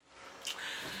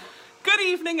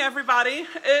evening, everybody.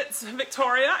 It's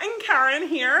Victoria and Karen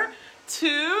here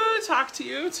to talk to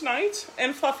you tonight,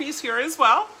 and Fluffy's here as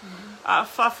well.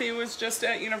 Fluffy was just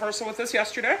at Universal with us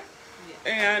yesterday,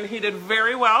 and he did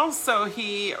very well. So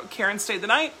Karen stayed the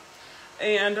night,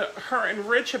 and her and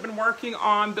Rich have been working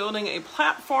on building a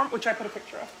platform, which I put a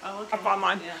picture of up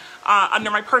online under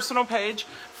my personal page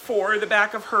for the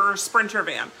back of her Sprinter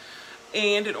van.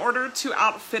 And in order to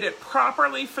outfit it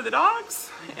properly for the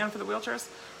dogs and for the wheelchairs,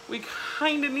 we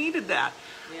kind of needed that.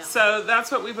 Yeah. So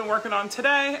that's what we've been working on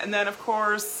today. And then, of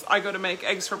course, I go to make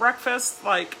eggs for breakfast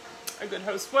like a good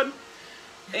host would.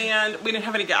 And we didn't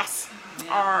have any gas.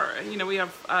 Yeah. We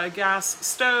have a gas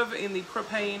stove and the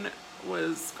propane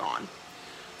was gone.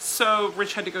 So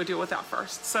Rich had to go deal with that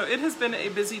first. So it has been a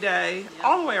busy day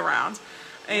all the way around.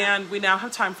 And we now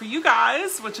have time for you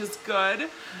guys, which is good.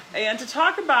 And to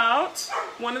talk about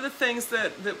one of the things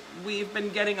that we've been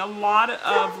getting a lot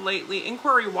of lately,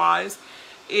 inquiry-wise,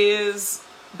 is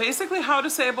basically how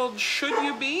disabled should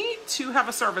you be to have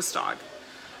a service dog?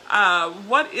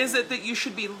 What is it that you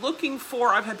should be looking for?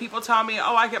 I've had people tell me,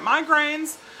 oh, I get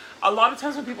migraines. A lot of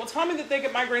times when people tell me that they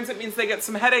get migraines, it means they get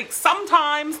some headaches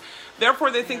sometimes. Therefore,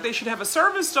 they think they should have a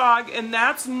service dog, and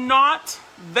that's not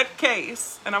the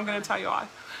case. And I'm going to tell you why.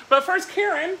 But first,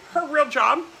 Karen, her real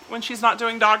job when she's not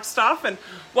doing dog stuff and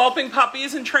whelping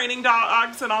puppies and training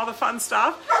dogs and all the fun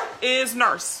stuff is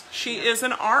nurse. She is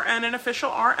an RN, an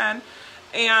official RN.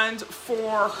 And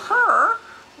for her,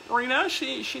 Rena,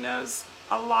 she knows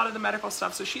a lot of the medical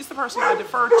stuff. So she's the person I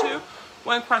defer to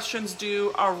when questions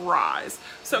arise.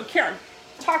 So Karen,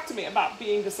 talk to me about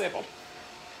being disabled.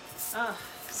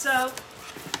 So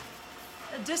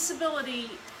a disability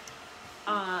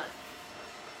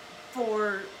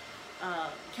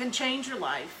can change your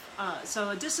life.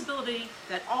 So a disability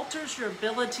that alters your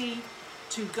ability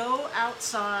to go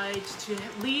outside, to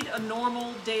lead a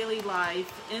normal daily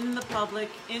life in the public,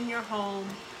 in your home,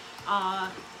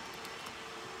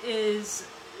 is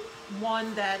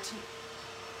one that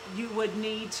you would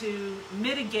need to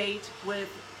mitigate with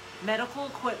medical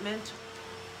equipment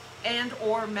and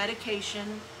or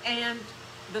medication and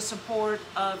the support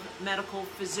of medical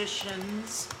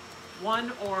physicians,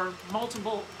 one or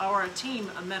multiple, or a team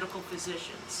of medical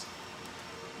physicians.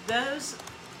 That's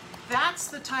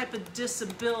the type of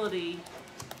disability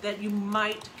that you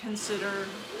might consider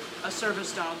a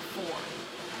service dog for.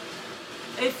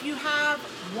 If you have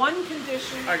one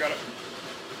condition... I got it.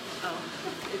 Oh,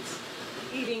 it's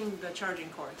eating the charging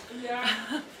cord. Yeah.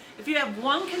 If you have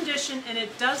one condition and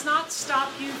it does not stop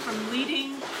you from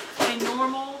leading a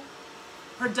normal,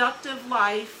 productive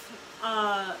life,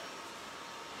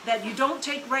 that you don't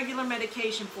take regular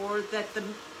medication for, that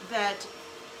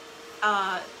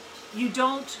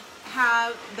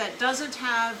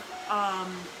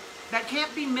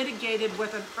can't be mitigated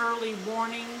with an early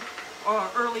warning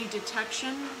or early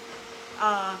detection.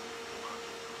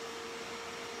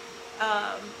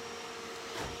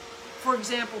 For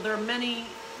example, there are many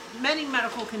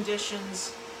medical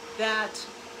conditions that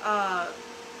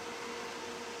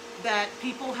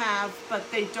people have,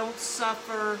 but they don't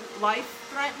suffer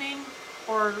life-threatening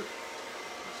or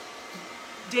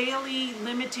daily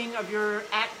limiting of your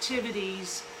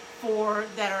activities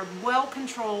that are well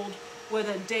controlled with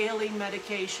a daily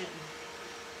medication.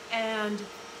 And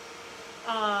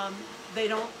they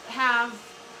don't have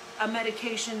a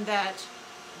medication that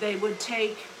they would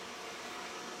take.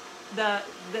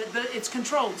 It's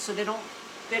controlled, so they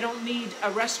don't need a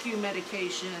rescue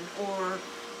medication, or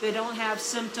they don't have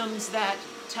symptoms that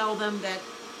tell them that.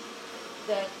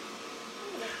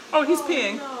 Oh, he's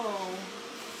peeing. No,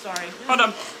 sorry. Hold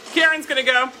on. Karen's gonna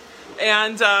go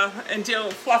and deal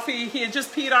with Fluffy. He had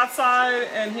just peed outside,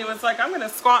 and he was like, "I'm gonna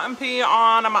squat and pee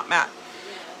on a mop mat."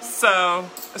 So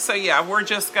yeah,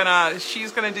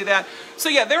 she's gonna do that. So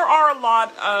yeah, there are a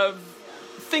lot of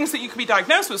things that you could be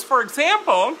diagnosed with. For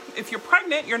example, if you're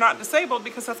pregnant, you're not disabled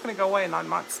because that's going to go away in 9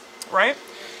 months, right?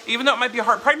 Even though it might be a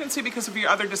hard pregnancy because of your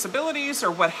other disabilities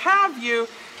or what have you,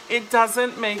 it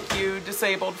doesn't make you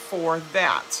disabled for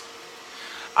that.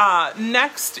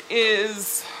 Next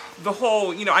is the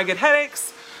whole, I get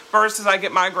headaches versus I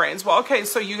get migraines. Well, okay,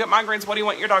 so you get migraines, what do you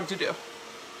want your dog to do?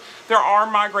 There are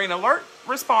migraine alert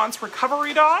response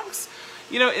recovery dogs.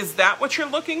 Is that what you're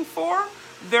looking for?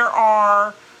 There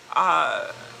are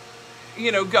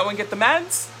go and get the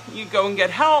meds, you go and get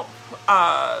help,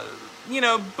 but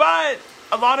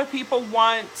a lot of people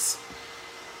want,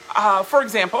 for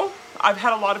example, I've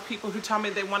had a lot of people who tell me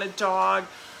they want a dog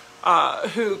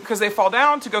because they fall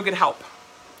down to go get help.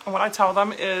 And what I tell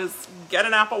them is get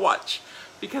an Apple Watch,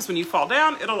 because when you fall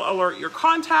down, it'll alert your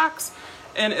contacts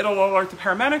and it'll alert the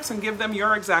paramedics and give them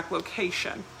your exact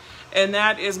location. And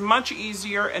that is much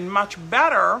easier and much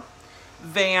better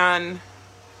than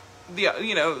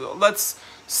let's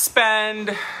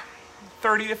spend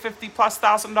 30 to 50 plus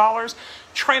 $1,000,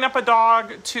 train up a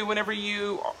dog to whenever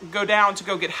you go down to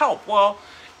go get help. Well,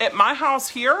 at my house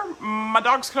here, my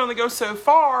dogs can only go so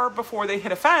far before they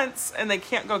hit a fence and they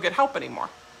can't go get help anymore.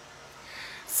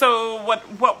 So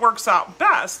what works out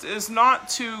best is not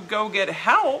to go get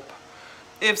help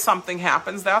if something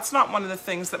happens. That's not one of the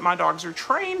things that my dogs are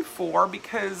trained for,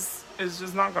 because it's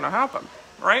just not going to happen,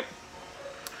 right?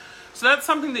 So that's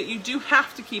something that you do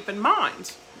have to keep in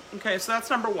mind. Okay, so that's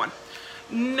number one.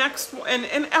 Next,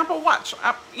 and Apple Watch,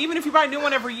 even if you buy a new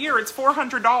one every year, it's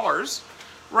 $400,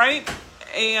 right?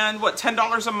 And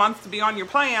 $10 a month to be on your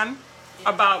plan.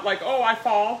 About like, oh, I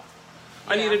fall,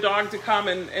 I need a dog to come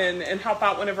and help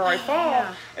out whenever I fall.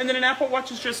 Yeah. And then an Apple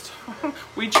Watch is just,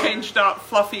 we changed out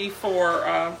Fluffy for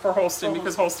Holstein,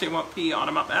 because Holstein won't pee on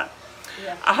him on that.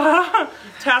 Yeah.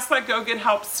 Tasks like Go Get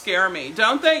Help scare me,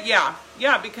 don't they? Yeah,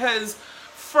 because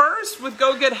first with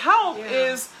Go Get Help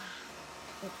is,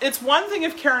 it's one thing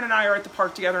if Karen and I are at the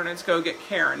park together and it's Go Get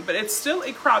Karen, but it's still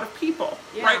a crowd of people,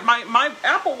 right? My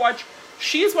Apple Watch,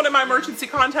 she's one of my emergency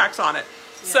contacts on it.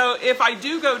 So if I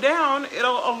do go down,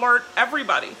 it'll alert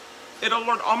everybody. It'll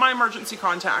alert all my emergency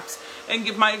contacts and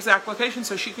give my exact location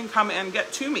so she can come and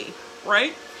get to me,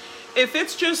 right? If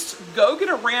it's just go get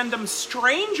a random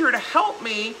stranger to help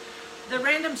me, the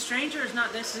random stranger is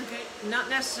not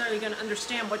necessarily going to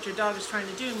understand what your dog is trying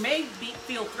to do.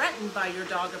 Feel threatened by your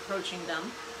dog approaching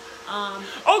them.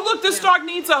 Oh, look, this dog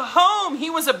needs a home. He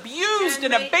was abused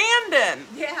and abandoned.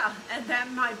 Yeah, and that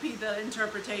might be the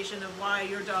interpretation of why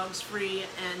your dog's free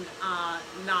and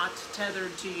not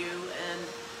tethered to you. And,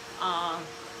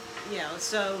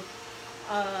 so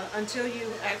until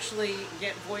you actually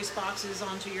get voice boxes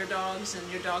onto your dogs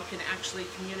and your dog can actually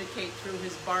communicate through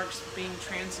his barks being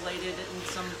translated in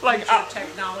some future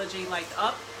technology like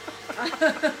up.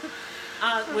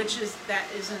 That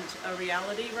isn't a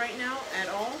reality right now at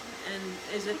all, and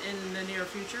isn't in the near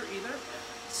future either.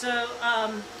 So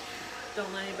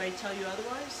don't let anybody tell you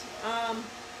otherwise.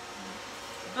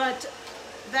 But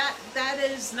that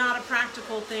is not a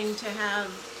practical thing to have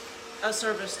a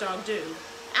service dog do.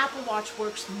 Apple Watch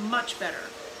works much better.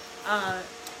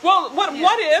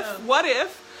 What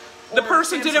if the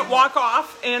person didn't walk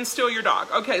off and steal your dog?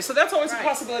 Okay, so that's always a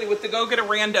possibility with the Go Get a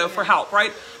Rando for help,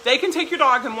 right? They can take your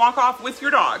dog and walk off with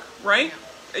your dog, right?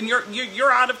 Yeah. And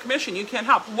you're out of commission. You can't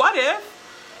help. What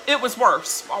if it was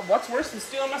worse? Well, what's worse than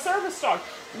stealing my service dog?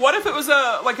 What if it was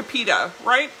a PETA,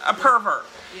 right? A pervert.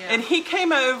 Yeah. And he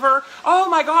came over, oh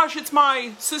my gosh, it's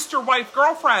my sister, wife,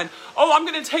 girlfriend. Oh, I'm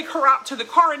going to take her out to the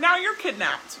car, and now you're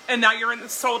kidnapped. And now you're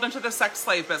sold into the sex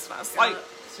slave business. Yeah,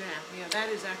 that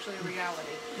is actually a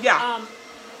reality. Yeah.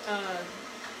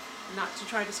 Not to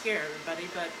try to scare everybody,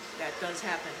 but that does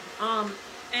happen.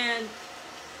 And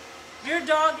your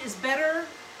dog is better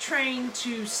trained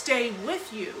to stay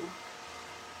with you,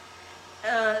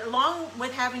 along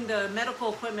with having the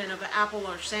medical equipment of an Apple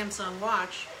or Samsung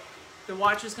watch. The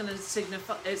watch is going to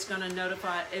signify. It's going to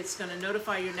notify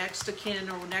your next of kin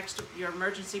or your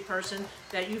emergency person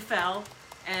that you fell,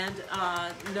 and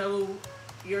know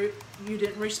you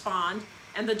didn't respond.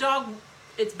 And the dog,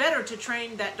 it's better to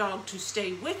train that dog to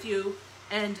stay with you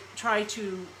and try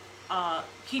to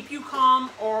keep you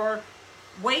calm or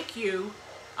wake you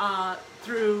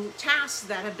through tasks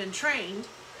that have been trained,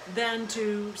 than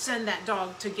to send that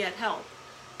dog to get help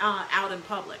out in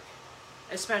public,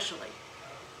 especially.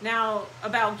 Now,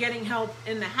 about getting help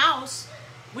in the house,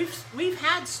 we've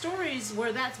had stories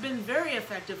where that's been very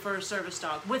effective for a service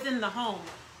dog within the home,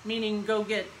 meaning go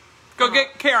get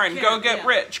Karen, go get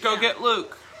Rich, go get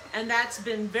Luke. And that's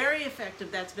been very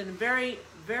effective. That's been a very,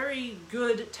 very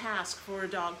good task for a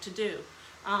dog to do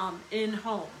in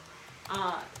home.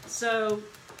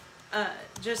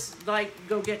 Just like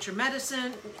go get your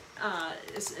medicine,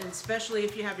 especially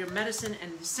if you have your medicine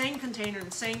in the same container in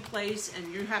the same place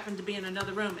and you happen to be in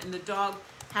another room and the dog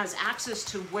has access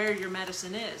to where your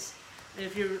medicine is. And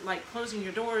if you're like closing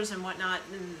your doors and whatnot,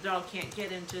 then the dog can't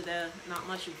get into not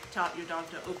unless you've taught your dog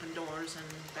to open doors and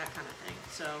that kind of thing.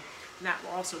 So that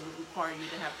will also require you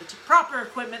to have the proper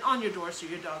equipment on your door so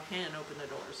your dog can open the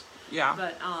doors. Yeah.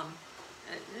 But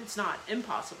it's not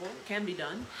impossible. It can be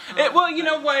done. You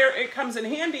know where it comes in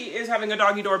handy is having a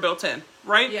doggy door built in,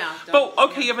 right? Yeah.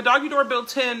 You have a doggy door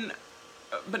built in,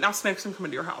 but now snakes can come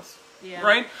into your house. Yeah.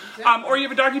 Right? Exactly. Or you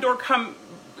have a doggy door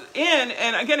in,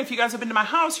 and again, if you guys have been to my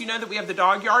house, you know that we have the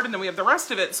dog yard and then we have the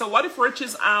rest of it. So what if Rich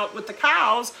is out with the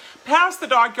cows past the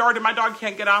dog yard and my dog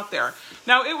can't get out there?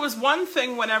 Now, it was one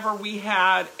thing whenever we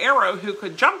had Arrow who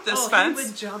could jump this fence. He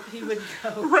would jump, he would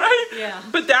go. Right? Yeah.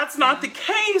 But that's not the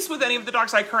case with any of the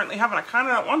dogs I currently have, and I kind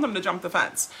of don't want them to jump the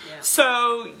fence. Yeah.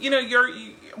 So,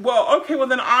 well,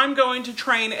 then I'm going to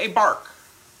train a bark.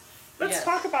 Let's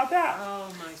talk about that. Oh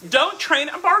my goodness. Don't train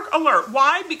a bark alert.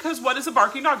 Why? Because what is a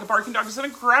barking dog? A barking dog is an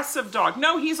aggressive dog.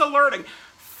 No, he's alerting.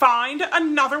 Find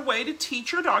another way to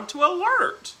teach your dog to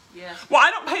alert. Yeah. Well, I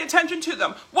don't pay attention to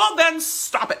them. Well, then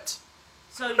stop it.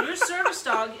 So your service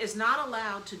dog is not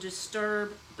allowed to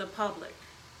disturb the public.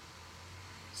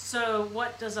 So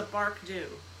what does a bark do?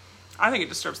 I think it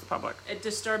disturbs the public. It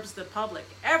disturbs the public.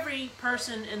 Every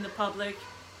person in the public,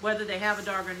 whether they have a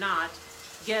dog or not,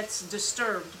 gets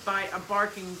disturbed by a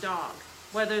barking dog.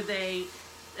 Whether they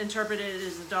interpret it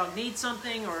as the dog needs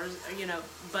something or,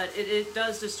 but it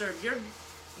does disturb.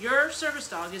 Your service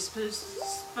dog is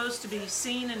supposed to be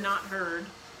seen and not heard,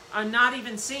 not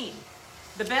even seen.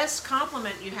 The best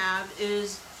compliment you have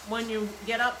is when you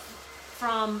get up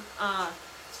from a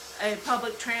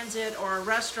public transit or a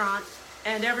restaurant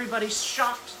and everybody's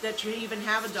shocked that you even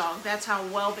have a dog. That's how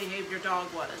well behaved your dog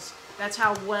was. That's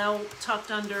how well tucked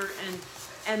under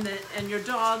and your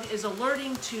dog is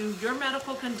alerting to your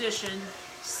medical condition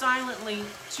silently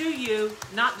to you,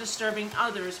 not disturbing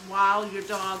others while your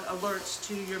dog alerts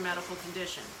to your medical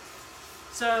condition.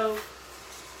 So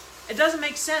it doesn't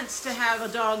make sense to have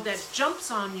a dog that jumps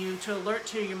on you to alert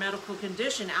to your medical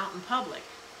condition out in public.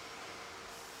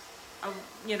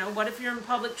 What if you're in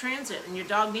public transit and your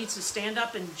dog needs to stand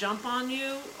up and jump on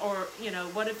you? Or,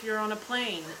 what if you're on a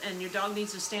plane and your dog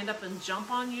needs to stand up and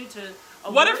jump on you to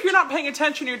alert? What if you're not paying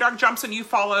attention, your dog jumps and you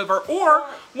fall over? Or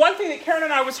one thing that Karen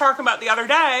and I was talking about the other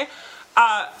day,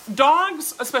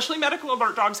 dogs, especially medical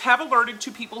alert dogs, have alerted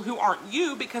to people who aren't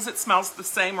you because it smells the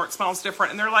same or it smells different.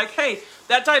 And they're like, hey,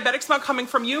 that diabetic smell coming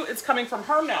from you, it's coming from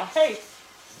her now. Hey,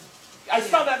 I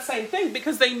smell that same thing,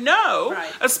 because they know,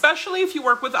 right, especially if you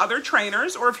work with other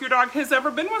trainers or if your dog has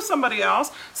ever been with somebody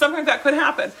else, something like that could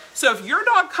happen. So if your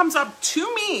dog comes up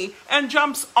to me and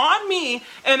jumps on me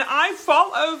and I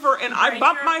fall over and I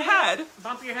bump my head.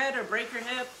 Bump your head or break your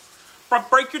hip.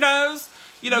 Break your nose,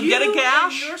 get a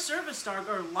gash. And your service dog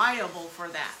are liable for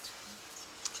that.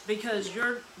 Because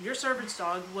your service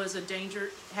dog was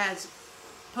has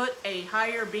put a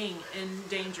higher being in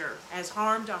danger, has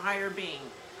harmed a higher being.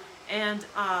 And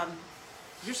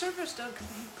your service dog could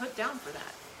be put down for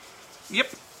that. Yep.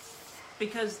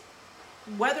 Because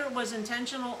whether it was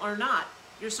intentional or not,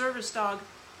 your service dog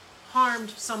harmed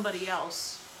somebody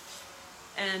else.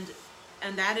 And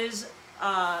that is,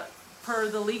 per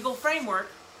the legal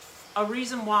framework, a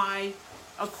reason why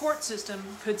a court system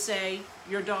could say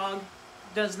your dog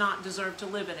does not deserve to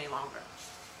live any longer.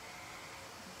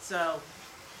 So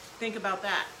think about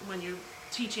that when you're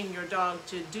teaching your dog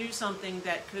to do something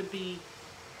that could be,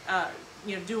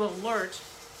 do alert.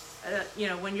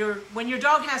 When your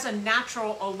dog has a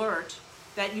natural alert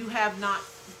that you have not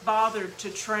bothered to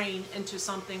train into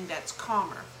something that's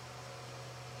calmer.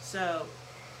 So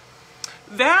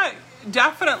that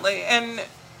definitely, and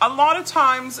a lot of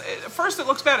times, at first it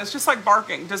looks bad. It's just like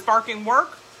barking. Does barking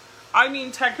work? I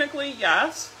mean, technically,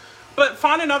 yes. But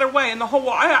find another way. And the whole,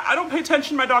 I don't pay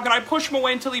attention to my dog and I push him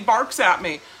away until he barks at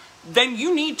me. Then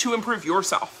you need to improve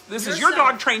yourself. This is your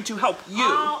dog trained to help you.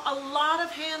 A lot of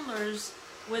handlers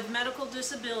with medical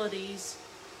disabilities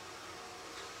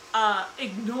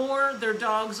ignore their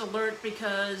dog's alert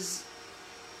because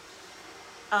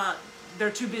they're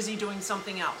too busy doing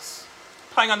something else.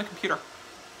 Playing on the computer.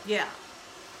 Yeah.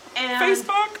 And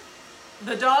Facebook.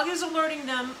 The dog is alerting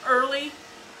them early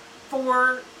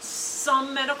for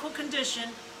some medical condition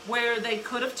where they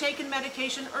could have taken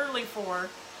medication early for.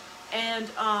 And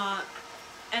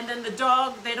then the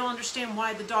dog, they don't understand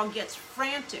why the dog gets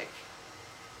frantic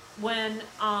when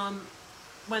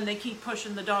they keep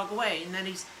pushing the dog away, and then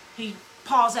he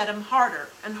paws at him harder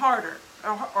and harder,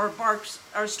 or barks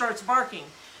or starts barking,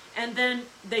 and then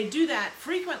they do that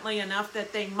frequently enough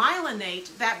that they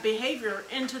myelinate that behavior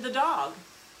into the dog,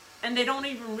 and they don't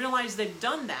even realize they've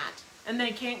done that, and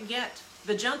they can't get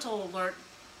the gentle alert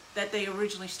that they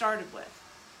originally started with.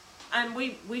 And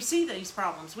we see these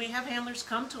problems. We have handlers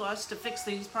come to us to fix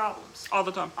these problems. All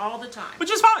the time. All the time. Which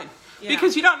is fine. Yeah.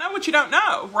 Because you don't know what you don't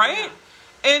know, right?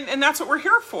 Yeah. And that's what we're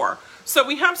here for. So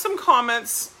we have some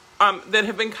comments that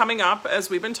have been coming up as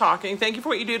we've been talking. Thank you for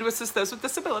what you do to assist those with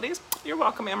disabilities. You're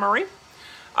welcome, Anne-Marie.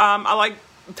 I like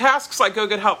tasks like Go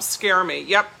Good Help scare me.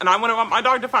 Yep. And I wouldn't want my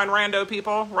dog to find rando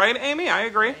people. Right, Amy? I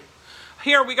agree.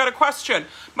 Here we got a question.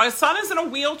 My son is in a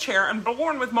wheelchair and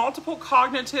born with multiple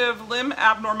cognitive limb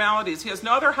abnormalities. He has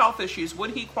no other health issues.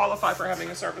 Would he qualify for having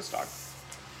a service dog?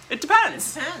 It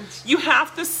depends. It depends. You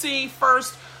have to see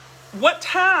first what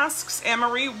tasks,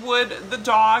 Anne-Marie, would the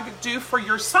dog do for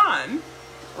your son,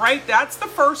 right? That's the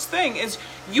first thing, is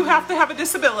you have to have a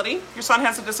disability. Your son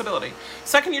has a disability.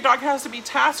 Second, your dog has to be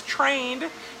task trained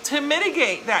to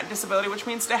mitigate that disability, which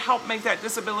means to help make that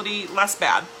disability less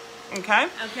bad. Okay?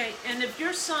 Okay, and if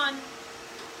your son,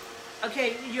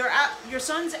 your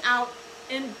son's out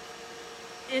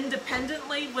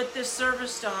independently with this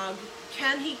service dog,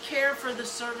 can he care for the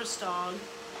service dog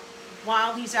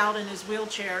while he's out in his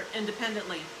wheelchair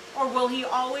independently? Or will he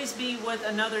always be with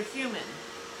another human?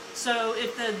 So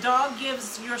if the dog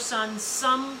gives your son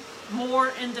some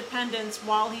more independence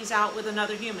while he's out with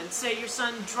another human, say your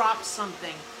son drops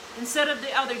something, instead of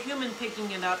the other human picking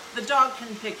it up, the dog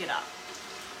can pick it up.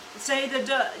 Say the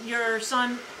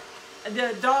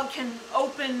dog can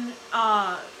open,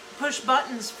 push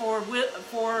buttons for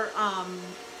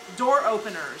door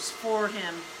openers for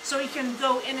him, so he can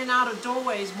go in and out of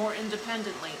doorways more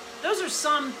independently. Those are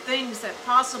some things that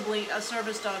possibly a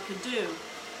service dog could do.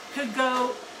 Could go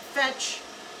fetch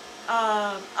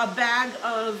a bag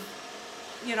of,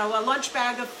 a lunch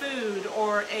bag of food,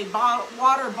 or a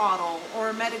water bottle, or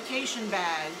a medication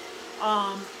bag.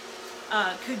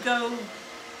 Could go,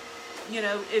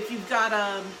 if you've got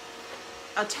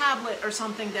a tablet or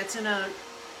something that's in a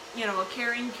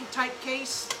carrying type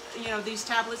case, these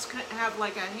tablets have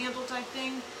like a handle type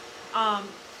thing.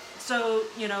 So,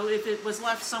 if it was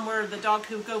left somewhere, the dog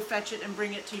could go fetch it and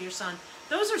bring it to your son.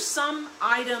 Those are some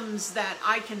items that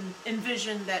I can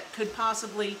envision that could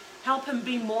possibly help him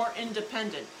be more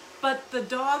independent. But the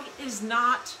dog is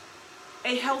not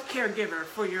a health caregiver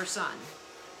for your son.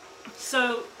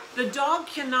 So the dog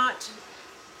cannot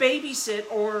babysit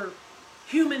or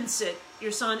human sit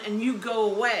your son and you go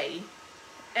away.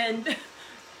 And,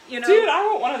 Dude, I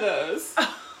want one of those.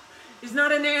 He's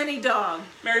not a nanny dog.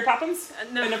 Mary Poppins?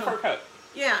 No. In a fur coat.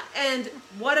 Yeah, and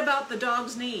what about the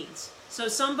dog's needs? So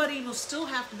somebody will still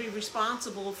have to be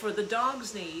responsible for the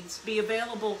dog's needs, be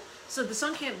available, so the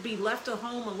son can't be left at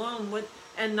home alone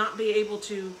and not be able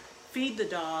to feed the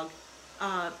dog,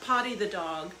 potty the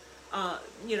dog,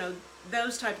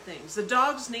 those type of things. The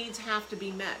dog's needs have to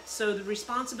be met. So the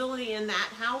responsibility in that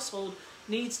household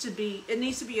needs to be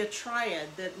a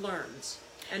triad that learns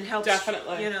and helps.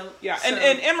 Definitely. Yeah. So,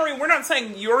 And Anne-Marie, we're not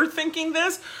saying you're thinking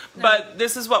this, but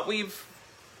this is what we've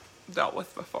dealt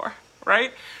with before,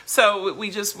 right? So we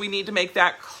need to make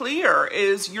that clear,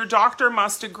 is your doctor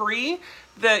must agree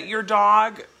that your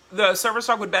dog, the service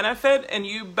dog, would benefit, and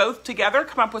you both together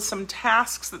come up with some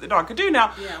tasks that the dog could do.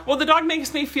 Now, well, the dog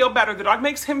makes me feel better, the dog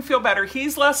makes him feel better,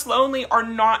 he's less lonely, are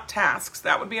not tasks.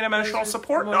 That would be an emotional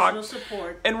support dog.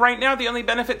 Support. And right now, the only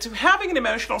benefit to having an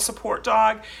emotional support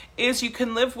dog is you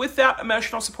can live with that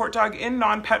emotional support dog in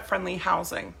non-pet friendly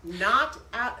housing. Not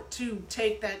to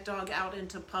take that dog out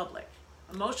into public.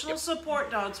 Emotional support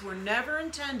dogs were never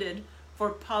intended for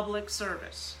public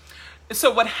service. So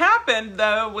what happened,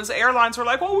 though, was airlines were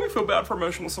like, well, we feel bad for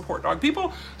emotional support dog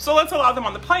people, so let's allow them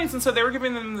on the planes. And so they were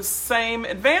giving them the same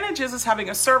advantages as having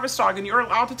a service dog. And you were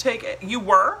allowed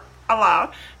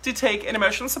to take an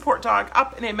emotional support dog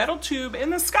up in a metal tube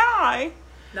in the sky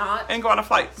and go on a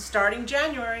flight. Starting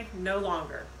January, no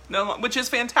longer. No, which is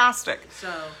fantastic.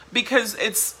 So because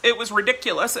it was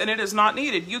ridiculous and it is not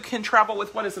needed. You can travel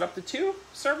with, up to 2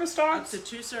 service dogs? Up to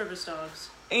 2 service dogs.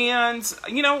 And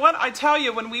you know what? I tell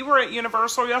you, when we were at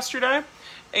Universal yesterday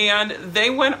and they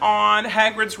went on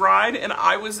Hagrid's ride, and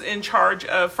I was in charge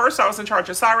of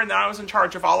Siren, then I was in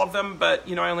charge of all of them, but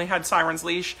I only had Siren's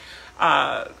leash.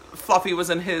 Fluffy was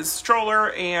in his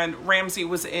stroller and Ramsey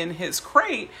was in his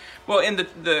crate. Well, in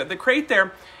the crate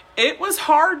there. It was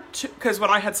hard because when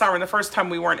I had Siren the first time,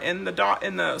 we weren't in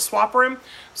the swap room,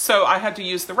 so I had to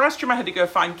use the restroom. I had to go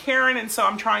find Karen, and so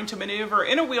I'm trying to maneuver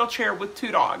in a wheelchair with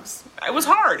 2 dogs. It was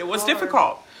hard. It was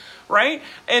difficult, right?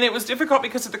 And it was difficult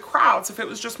because of the crowds. If it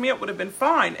was just me, it would have been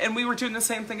fine. And we were doing the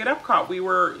same thing at Epcot. We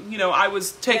were, I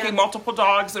was taking multiple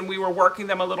dogs, and we were working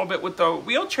them a little bit with the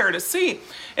wheelchair to see.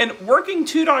 And working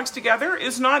 2 dogs together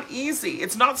is not easy.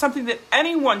 It's not something that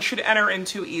anyone should enter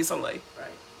into easily. Right.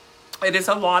 It is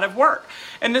a lot of work.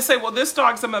 And to say, well, this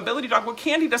dog's a mobility dog. Well,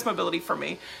 Candy does mobility for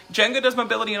me. Jenga does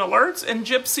mobility and alerts. And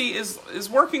Gypsy is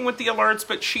working with the alerts,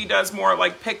 but she does more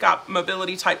like pick up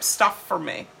mobility type stuff for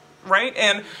me. Right?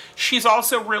 And she's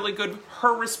also really good.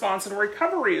 Her response and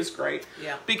recovery is great.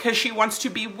 Yeah. Because she wants to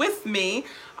be with me.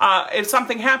 If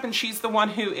something happens, she's the one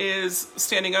who is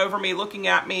standing over me, looking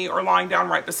at me, or lying down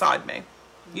right beside me.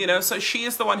 You know, so she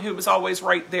is the one who was always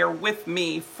right there with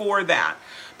me for that.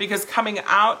 Because coming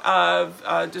out of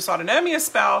dysautonomia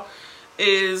spell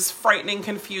is frightening,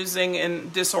 confusing,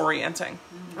 and disorienting,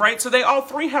 right? So they all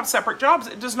three have separate jobs.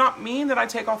 It does not mean that I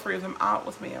take all three of them out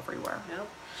with me everywhere. Nope.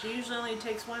 She usually only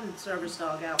takes one service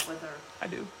dog out with her. I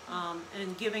do.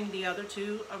 And giving the other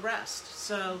two a rest.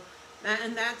 So,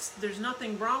 and there's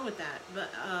nothing wrong with that.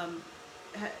 But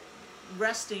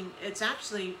resting, it's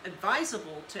actually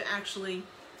advisable to actually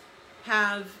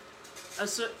have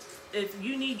if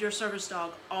you need your service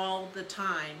dog all the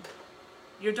time,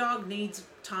 your dog needs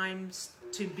times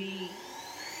to be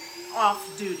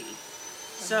off duty.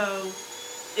 So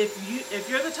if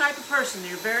you're the type of person that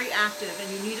you're very active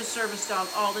and you need a service dog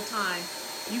all the time,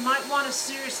 you might want to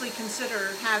seriously consider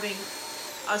having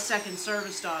a second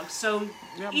service dog. So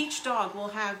each dog will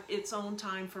have its own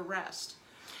time for rest.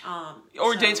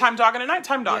 Or daytime dog and a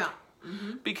nighttime dog. Yeah.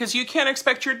 Mm-hmm. Because you can't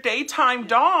expect your daytime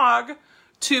dog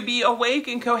to be awake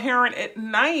and coherent at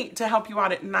night to help you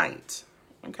out at night.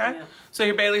 Okay? Yeah. So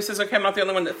here Bailey says, okay, I'm not the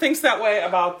only one that thinks that way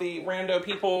about the rando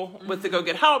people with the go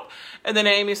get help. And then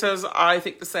Amy says, I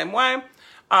think the same way.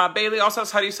 Bailey also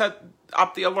says, how do you set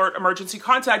up the alert emergency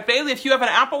contact? Bailey, if you have an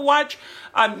Apple Watch,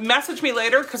 message me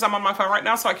later because I'm on my phone right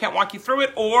now so I can't walk you through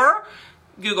it. Or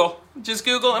Google. Just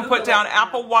Google and put down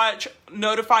Apple Watch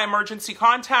notify emergency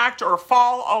contact or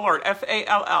fall alert,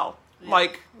 FALL. Yeah.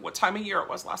 Like what time of year it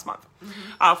was last month.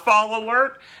 Fall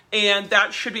alert, and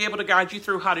that should be able to guide you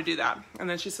through how to do that. And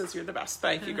then she says, you're the best.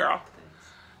 Thank you, girl.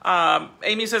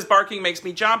 Amy says, barking makes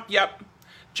me jump. Yep.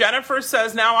 Jennifer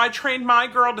says, now I trained my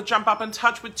girl to jump up and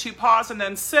touch with 2 paws and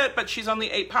then sit, but she's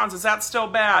only 8 pounds. Is that still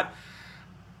bad?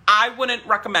 I wouldn't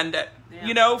recommend it. Yeah.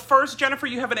 You know, first, Jennifer,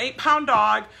 you have an 8-pound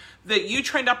dog that you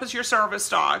trained up as your service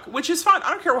dog, which is fine. I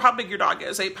don't care how big your dog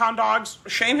is. 8-pound dogs.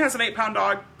 Shane has an 8-pound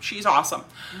dog. She's awesome.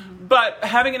 But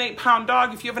having an 8-pound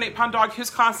dog, if you have an 8-pound dog who's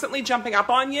constantly jumping up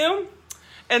on you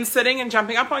and sitting and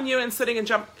jumping up on you and sitting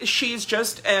and she's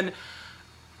just an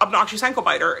obnoxious ankle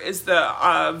biter is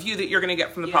the view that you're going to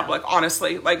get from the public,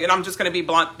 honestly. Like, and I'm just going to be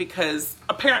blunt because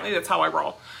apparently that's how I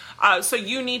roll. So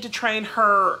you need to train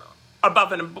her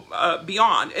above and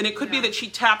beyond, and it could be that she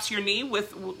taps your knee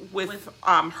with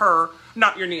her,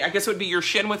 not your knee, I guess it would be your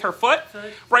shin with her foot,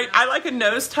 right? I like a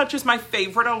nose touch is my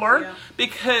favorite alert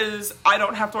because I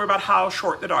don't have to worry about how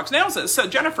short the dog's nails is. So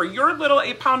Jennifer, your little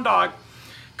 8-pound dog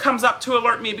comes up to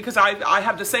alert me because I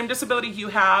have the same disability you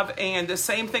have and the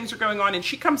same things are going on, and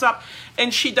she comes up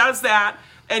and she does that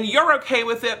and you're okay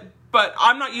with it, but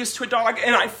I'm not used to a dog,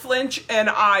 and I flinch and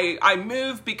I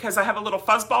move because I have a little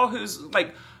fuzzball who's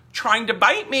like trying to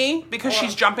bite me because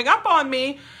she's jumping up on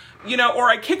me, you know, or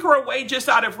I kick her away just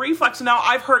out of reflex. Now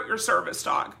I've hurt your service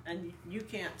dog. And you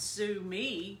can't sue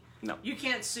me. No. You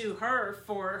can't sue her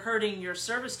for hurting your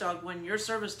service dog when your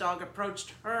service dog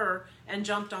approached her and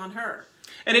jumped on her.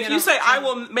 And if you say, I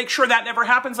will make sure that never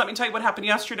happens, let me tell you what happened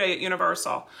yesterday at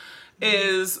Universal.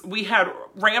 Is we had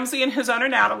Ramsey and his owner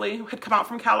Natalie, who had come out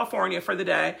from California for the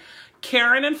day.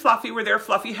 Karen and Fluffy were there.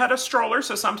 Fluffy had a stroller,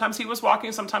 so sometimes he was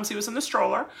walking, sometimes he was in the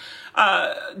stroller.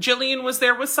 Jillian was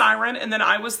there with Siren, and then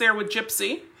I was there with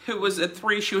Gypsy, who was at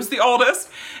 3. She was the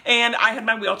oldest, and I had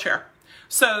my wheelchair.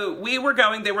 So we were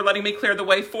going, they were letting me clear the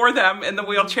way for them in the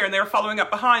wheelchair, and they were following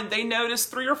up behind. They noticed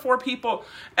 3 or 4 people,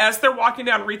 as they're walking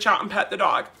down, reach out and pet the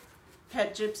dog.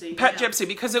 Pet Gypsy. Gypsy,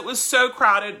 because it was so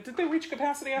crowded. Did they reach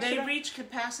capacity yesterday? They reached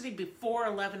capacity before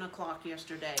 11 o'clock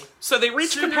yesterday. So they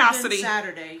reached capacity.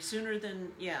 Sooner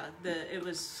than, it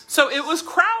was. So it was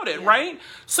crowded, right?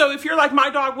 So if you're like, my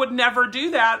dog would never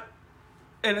do that,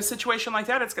 in a situation like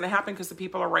that, it's going to happen because the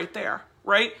people are right there,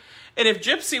 right? And if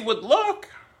Gypsy would look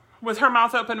with her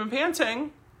mouth open and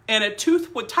panting, and a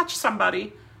tooth would touch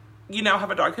somebody, you now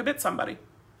have a dog who bit somebody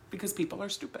because people are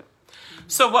stupid.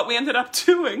 So what we ended up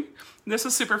doing, this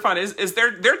is super fun, is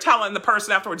they're telling the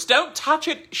person afterwards, don't touch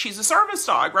it. She's a service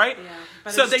dog, right? Yeah,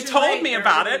 but so they told me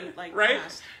about it, right?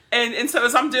 And so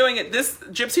as I'm doing it, this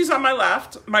Gypsy's on my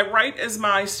left. My right is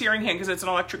my steering hand because it's an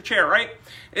electric chair, right?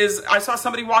 I saw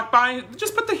somebody walk by,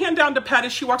 just put the hand down to pet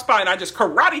as she walks by, and I just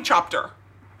karate chopped her.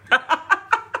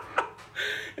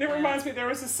 And it reminds me, there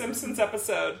was a Simpsons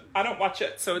episode. I don't watch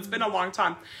it, so it's been a long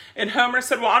time. And Homer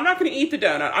said, well, I'm not going to eat the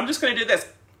donut. I'm just going to do this.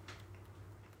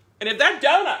 And if that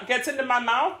donut gets into my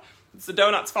mouth, it's the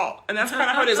donut's fault. And that's kind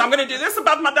of how it is. I'm going to do this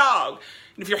above my dog.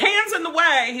 And if your hand's in the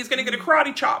way, he's going to get a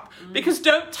karate chop. Because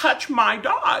don't touch my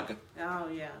dog. Oh,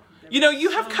 yeah. You know,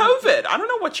 you have COVID. I don't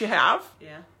know what you have.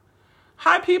 Yeah.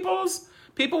 Hi, peoples.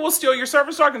 People will steal your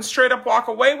service dog and straight up walk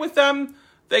away with them.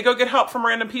 They go get help from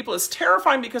random people. It's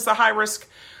terrifying because the high risk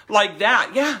like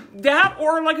that. Yeah, that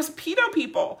or like it's pedo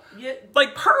people. Yeah,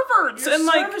 like perverts your and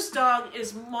like service dog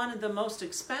is one of the most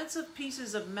expensive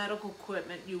pieces of medical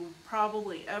equipment you will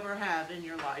probably ever have in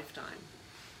your lifetime.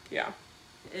 yeah.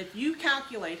 If you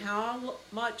calculate how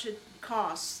much it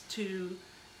costs to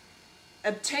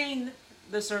obtain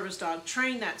the service dog,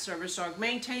 train that service dog,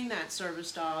 maintain that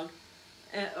service dog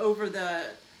over the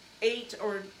 8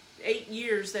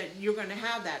 years that you're going to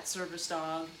have that service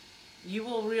dog, you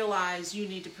will realize you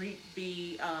need to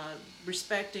be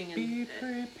respecting and Be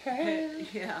prepared.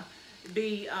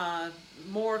 be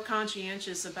more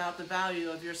conscientious about the value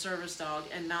of your service dog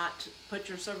and not put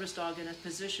your service dog in a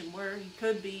position where he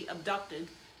could be abducted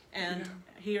and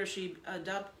he or she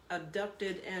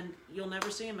abducted and you'll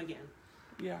never see him again.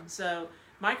 Yeah. So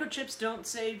microchips don't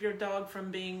save your dog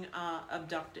from being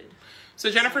abducted. So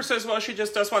Jennifer says, well, she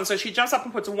just does one. So she jumps up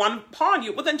and puts one paw on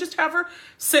you. Well, then just have her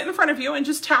sit in front of you and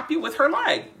just tap you with her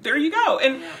leg. There you go.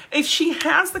 And if she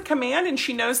has the command and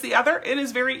she knows the other, it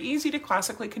is very easy to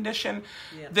classically condition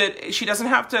that she doesn't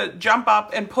have to jump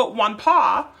up and put one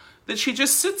paw, that she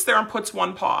just sits there and puts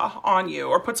one paw on you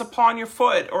or puts a paw on your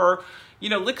foot or, you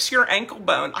know, licks your ankle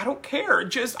bone. I don't care.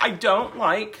 Just, I don't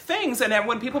like things. And then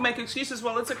when people make excuses,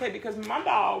 well, it's okay because my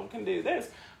dog can do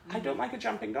this. I don't like a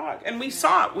jumping dog. And we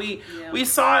saw it. We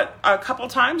saw it a couple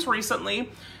times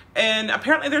recently. And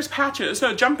apparently there's patches.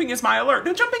 So jumping is my alert.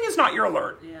 No, jumping is not your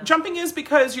alert. Yeah. Jumping is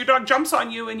because your dog jumps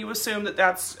on you and you assume that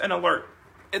that's an alert.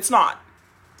 It's not.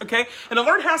 Okay? An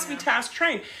alert has to be task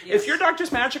trained. Yes. If your dog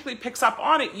just magically picks up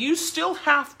on it, you still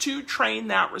have to train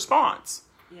that response.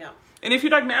 Yeah. And if your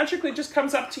dog magically just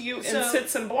comes up to you and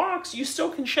sits and blocks, you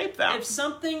still can shape that. If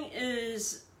something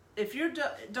is, if your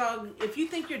dog, if you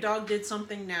think your dog did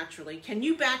something naturally, can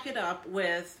you back it up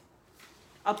with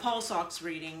a pulse ox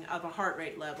reading of a heart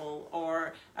rate level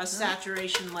or a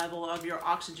saturation level of your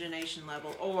oxygenation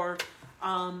level or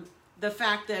the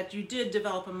fact that you did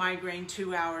develop a migraine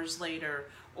 2 hours later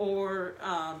or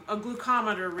a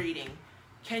glucometer reading?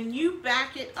 Can you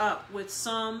back it up with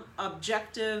some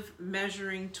objective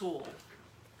measuring tool?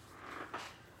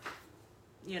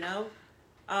 You know,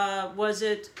 was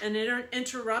it an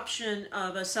interruption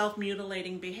of a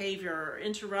self-mutilating behavior or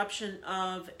interruption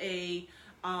of a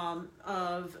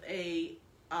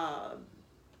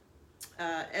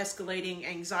escalating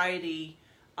anxiety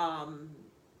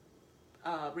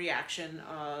reaction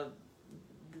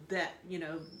that, you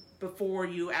know, before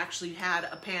you actually had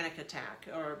a panic attack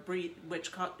or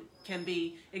which can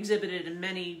be exhibited in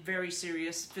many very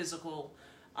serious physical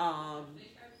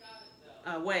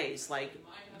ways, like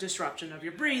disruption of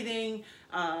your breathing,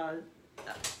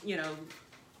 you know,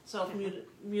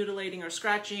 self-mutilating or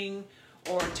scratching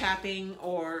or tapping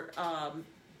or,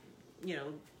 you know,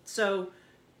 so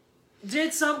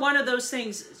did one of those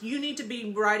things, you need to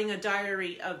be writing a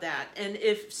diary of that. And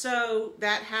if so,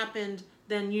 that happened,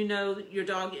 then you know your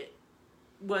dog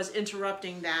was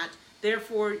interrupting that.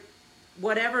 Therefore,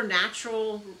 whatever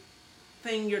natural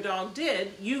thing your dog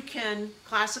did, you can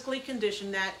classically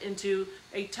condition that into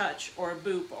a touch or a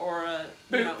boop or a,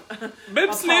 you know,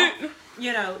 boop snoot.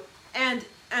 You know, and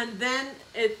then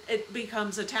it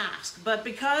becomes a task. But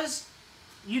because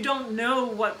you don't know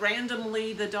what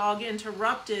randomly the dog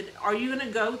interrupted, are you going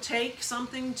to go take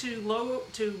something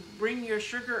to bring your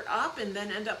sugar up and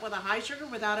then end up with a high sugar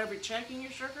without ever checking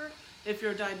your sugar if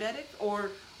you're diabetic?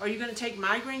 Or are you going to take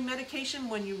migraine medication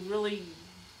when you really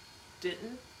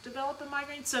didn't develop a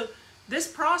migraine? So this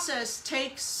process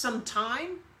takes some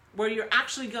time where you're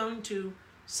actually going to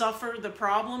suffer the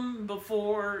problem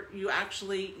before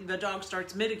the dog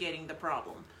starts mitigating the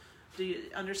problem. Do you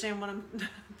understand what I'm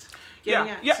getting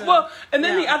at? Yeah. So, well, and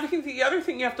then the other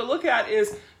thing you have to look at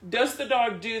is, does the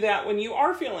dog do that when you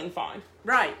are feeling fine?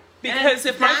 Right. Because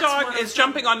if my dog is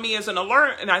jumping on me as an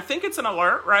alert, and I think it's an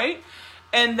alert, right?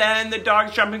 And then the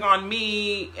dog's jumping on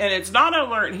me and it's not an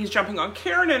alert, and he's jumping on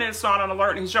Karen and it's not an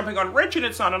alert, and he's jumping on Rich and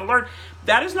it's not an alert.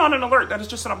 That is not an alert. That is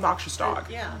just an obnoxious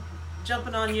dog. Yeah.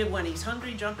 Jumping on you when he's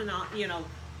hungry, jumping on, you know,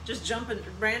 just jumping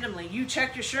randomly. You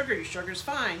check your sugar's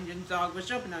fine, and the dog was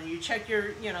jumping on you. You check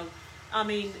your, you know, I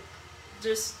mean,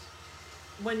 just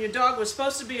when your dog was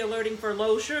supposed to be alerting for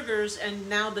low sugars and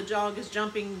now the dog is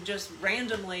jumping just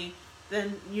randomly,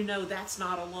 then you know that's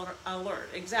not alert.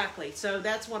 Exactly. So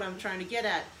that's what I'm trying to get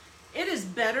at. It is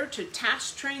better to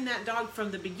task train that dog from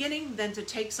the beginning than to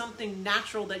take something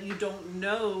natural that you don't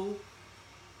know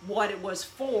what it was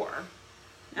for.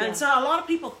 And so a lot of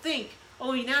people think,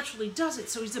 oh, he naturally does it,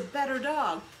 so he's a better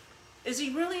dog. Is he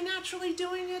really naturally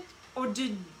doing it? Or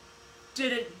did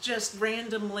it just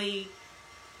randomly,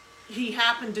 he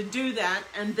happened to do that,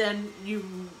 and then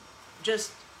you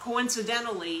just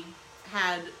coincidentally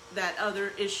had that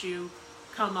other issue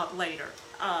come up later,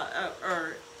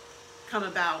 or come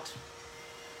about.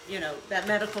 That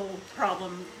medical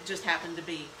problem just happened to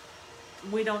be.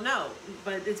 We don't know,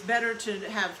 but it's better to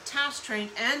have task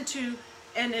trained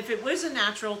and if it was a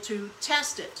natural, to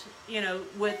test it,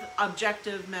 with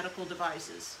objective medical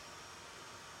devices.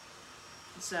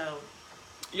 So.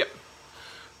 Yep.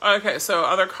 Okay, so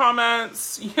other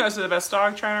comments. You guys are the best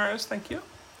dog trainers. Thank you.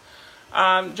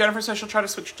 Jennifer says she'll try to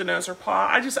switch to nose or paw.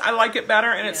 I like it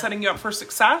better, and it's setting you up for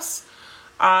success.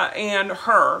 And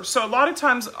her. So a lot of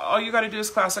times, all you got to do is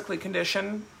classically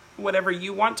condition whatever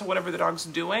you want to whatever the dog's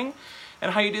doing.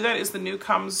 And how you do that is the new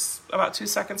comes about 2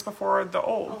 seconds before the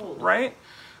old, right?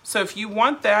 So if you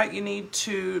want that, you need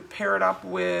to pair it up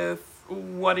with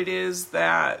what it is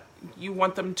that you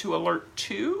want them to alert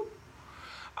to.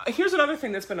 Here's another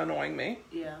thing that's been annoying me.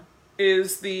 Yeah.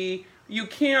 Is you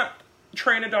can't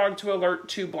train a dog to alert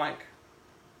to blank.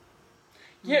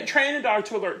 You can't train a dog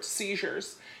to alert to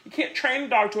seizures. You can't train a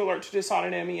dog to alert to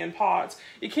dysautonomia and POTS.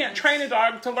 You can't train a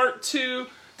dog to alert to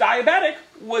diabetic,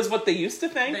 was what they used to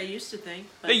think. They used to think.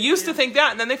 They used to think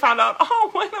that, and then they found out,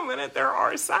 oh, wait a minute, there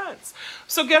are sense.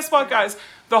 So guess what, guys?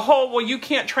 The whole, well, you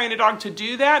can't train a dog to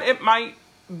do that, it might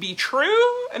be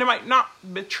true, and it might not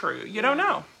be true. You don't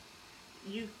know.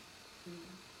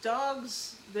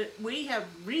 Dogs that we have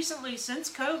recently,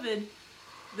 since COVID,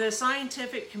 the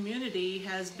scientific community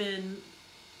has been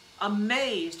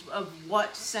amazed of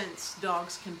what sense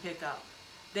dogs can pick up.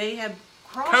 They have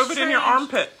COVID in your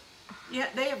armpit. Yeah,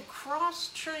 they have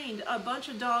cross-trained a bunch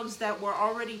of dogs that were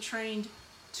already trained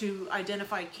to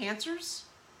identify cancers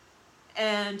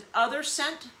and other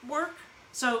scent work.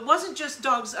 So it wasn't just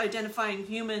dogs identifying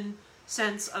human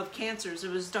sense of cancers.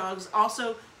 It was dogs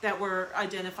also that were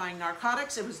identifying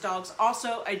narcotics. It was dogs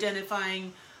also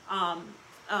identifying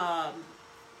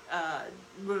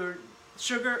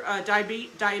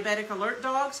diabetic alert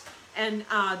dogs, and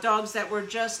dogs that were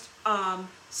just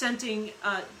scenting,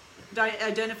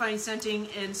 identifying scenting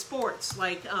in sports,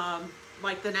 like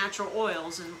the natural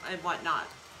oils and whatnot.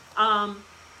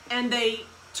 And they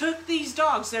took these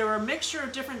dogs. They were a mixture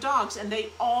of different dogs, and they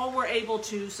all were able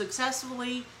to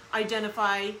successfully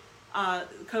identify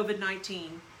COVID-19.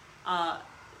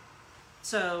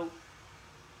 So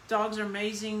dogs are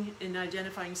amazing in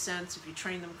identifying scents if you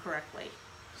train them correctly.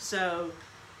 So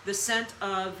the scent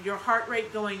of your heart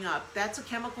rate going up, that's a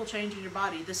chemical change in your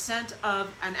body. The scent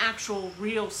of an actual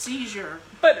real seizure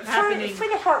happening. For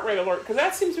the heart rate alert, because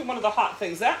that seems to be one of the hot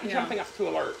things, that and jumping up to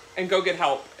alert and go get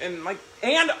help. And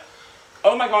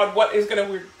oh my God,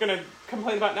 we're gonna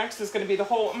complain about next is gonna be the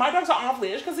whole, my dog's off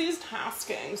leash because he's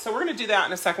tasking. So we're gonna do that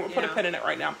in a second. We'll put a pin in it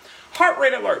right now. Heart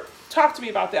rate alert. Talk to me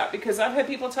about that, because I've had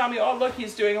people tell me, oh look,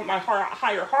 he's doing my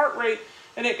higher heart rate,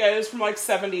 and it goes from like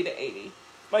 70 to 80.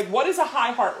 Like, what is a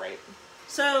high heart rate?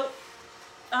 So,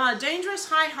 dangerous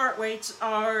high heart rates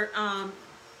are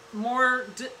more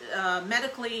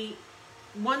medically,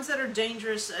 ones that are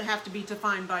dangerous have to be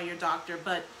defined by your doctor,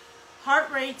 but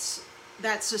heart rates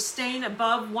that sustain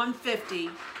above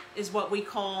 150 is what we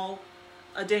call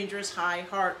a dangerous high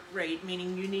heart rate,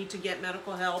 meaning you need to get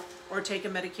medical help or take a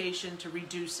medication to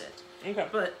reduce it. Okay.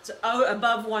 But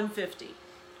above 150.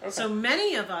 Okay. So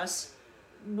many of us,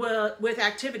 with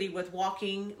activity, with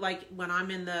walking, like when I'm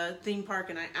in the theme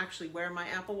park and I actually wear my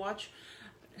Apple Watch,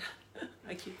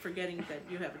 I keep forgetting that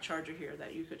you have a charger here,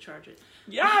 that you could charge it.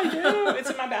 Yeah, I do. It's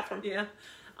in my bathroom. Yeah.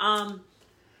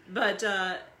 But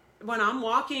when I'm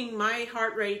walking, my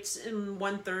heart rate's in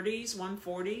 130s,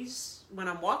 140s when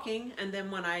I'm walking. And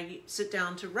then when I sit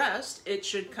down to rest, it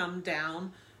should come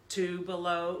down to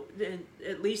below,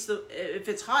 at least if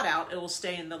it's hot out, it will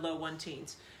stay in the low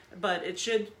 110s. But it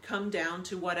should come down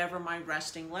to whatever my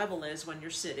resting level is when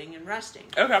you're sitting and resting.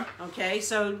 Okay. Okay,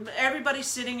 so everybody's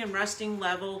sitting and resting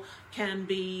level can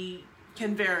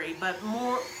vary, but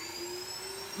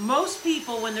most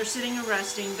people, when they're sitting and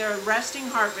resting, their resting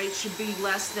heart rate should be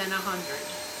less than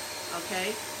 100.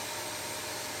 Okay?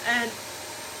 And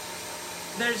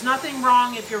there's nothing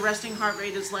wrong if your resting heart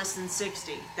rate is less than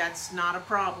 60. That's not a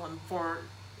problem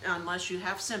unless you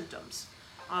have symptoms.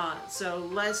 So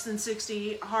less than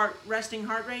 60 resting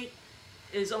heart rate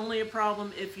is only a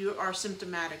problem if you are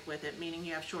symptomatic with it, meaning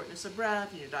you have shortness of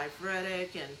breath and you're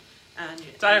diaphoretic and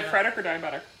Diaphoretic or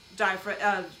diabetic?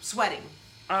 Sweating.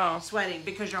 Oh. Sweating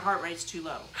because your heart rate's too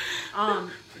low. Yeah.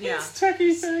 These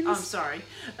techie things. I'm sorry.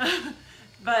 And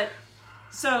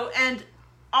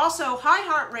also high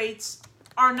heart rates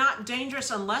are not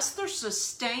dangerous unless they're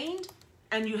sustained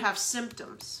and you have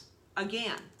symptoms.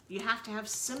 Again, you have to have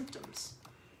symptoms.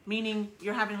 Meaning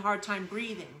you're having a hard time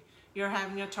breathing, you're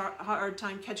having a hard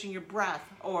time catching your breath,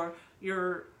 or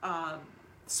you're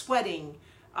sweating,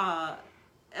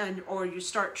 or you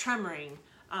start tremoring.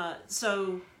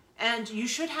 And you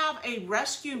should have a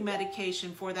rescue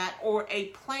medication for that, or a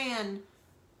plan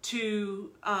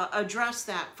to address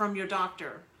that from your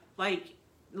doctor. Like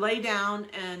lay down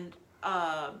and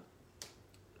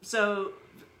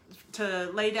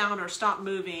to lay down or stop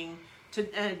moving.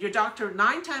 Your doctor,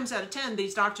 9 times out of 10,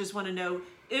 these doctors want to know,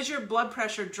 is your blood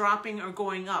pressure dropping or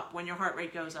going up when your heart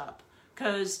rate goes up?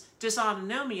 Because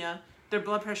dysautonomia, their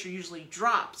blood pressure usually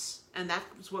drops, and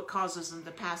that's what causes them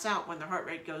to pass out when their heart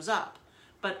rate goes up.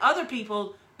 But other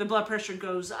people, the blood pressure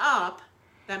goes up.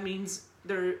 That means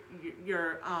and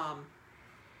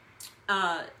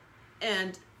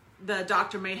the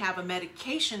doctor may have a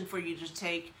medication for you to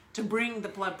take to bring the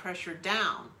blood pressure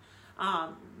down.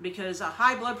 Because a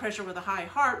high blood pressure with a high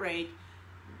heart rate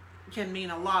can mean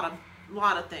a lot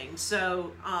of things.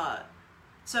 So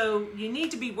you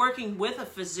need to be working with a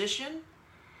physician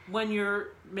when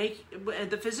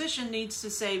the physician needs to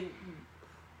say,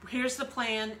 here's the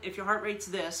plan. If your heart rate's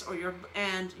this, I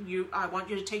want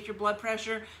you to take your blood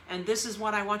pressure, and this is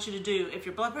what I want you to do. If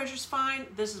your blood pressure's fine,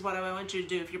 this is what I want you to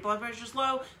do. If your blood pressure's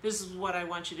low, this is what I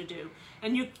want you to do.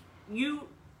 And you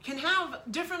can have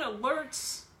different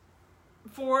alerts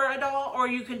for it all, or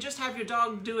you can just have your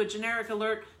dog do a generic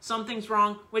alert, something's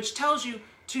wrong, which tells you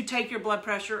to take your blood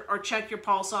pressure or check your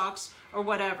pulse ox or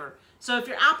whatever. So if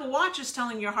your Apple Watch is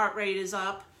telling your heart rate is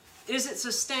up, is it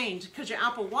sustained? Because your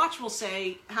Apple Watch will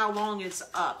say how long it's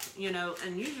up,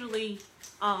 and usually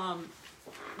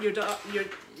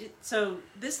so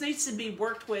this needs to be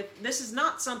worked with. This is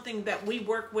not something that we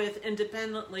work with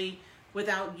independently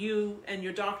without you and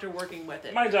your doctor working with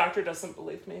it. My doctor doesn't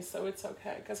believe me, so it's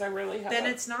okay, because I really have. Then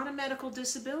it's not a medical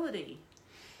disability.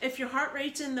 If your heart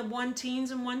rate's in the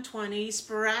 110s and 120s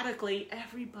sporadically,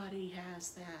 everybody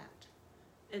has that.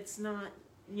 It's not,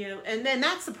 and then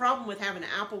that's the problem with having an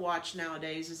Apple Watch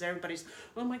nowadays, is everybody's,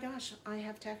 oh my gosh, I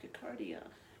have tachycardia,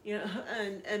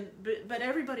 but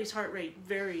everybody's heart rate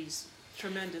varies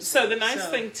tremendously. So the nice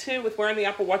thing too with wearing the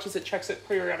Apple Watch is it checks it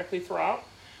periodically throughout.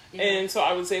 Yeah. And so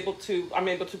I'm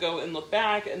able to go and look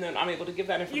back, and then I'm able to give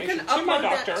that information to my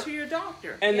doctor. That to your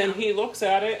doctor. And then he looks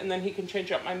at it, and then he can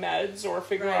change up my meds or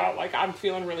figure out, like, I'm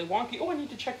feeling really wonky. Oh, I need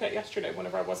to check that yesterday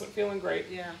whenever I wasn't feeling great.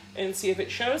 Yeah. And see if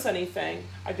it shows anything.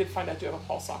 I did find I do have a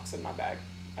pulse ox in my bag.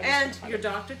 And your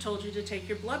doctor told you to take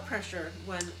your blood pressure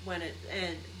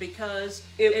because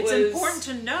it's important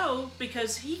to know,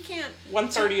 because he can't...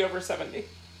 130 over 70.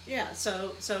 Yeah,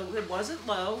 so it wasn't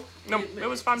low. No, it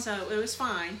was fine. So it was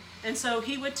fine. And so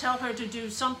he would tell her to do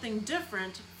something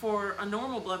different for a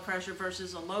normal blood pressure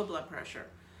versus a low blood pressure.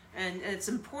 And it's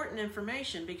important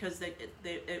information, because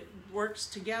it works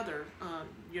together.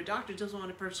 Your doctor doesn't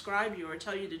want to prescribe you or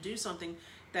tell you to do something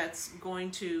that's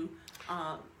going to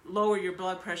lower your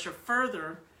blood pressure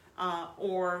further,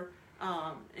 and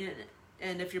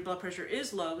if your blood pressure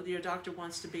is low, your doctor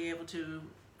wants to be able to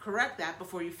correct that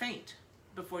before you faint,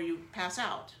 before you pass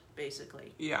out,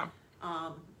 basically. Yeah.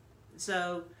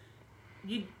 So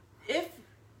if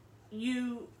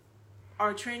you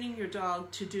are training your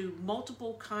dog to do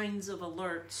multiple kinds of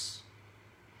alerts.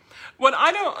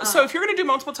 So if you're going to do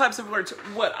multiple types of alerts,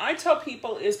 what I tell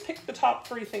people is pick the top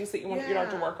 3 things that you want your dog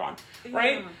to work on,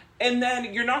 right? Yeah. And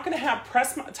then you're not going to have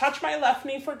touch my left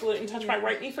knee for gluten, touch my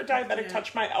right knee for diabetic,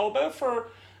 touch my elbow for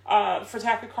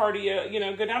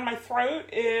tachycardia, go down my throat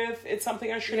if it's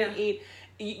something I shouldn't eat.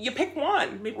 You pick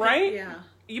one, right? Yeah.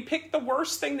 You pick the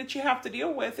worst thing that you have to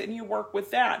deal with, and you work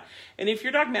with that. And if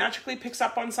your dog magically picks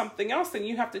up on something else, then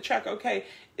you have to check, okay,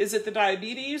 is it the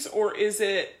diabetes or is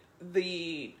it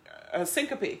the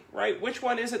syncope, right? Which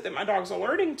one is it that my dog's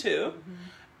alerting to?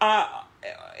 Mm-hmm.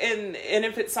 And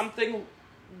if it's something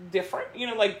different,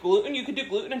 like gluten, you could do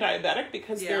gluten and diabetic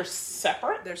because they're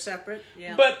separate. They're separate,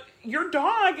 yeah. But your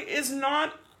dog is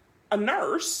not a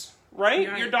nurse,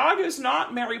 right? Your dog is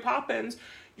not Mary Poppins.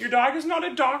 Your dog is not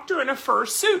a doctor in a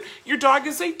fursuit. Your dog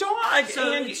is a dog.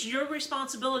 So it's your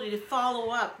responsibility to follow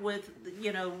up with,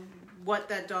 what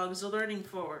that dog is alerting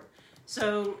for.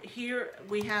 So here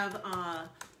we have,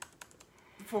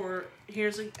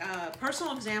 here's a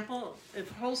personal example. If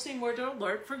Holstein were to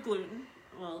alert for gluten,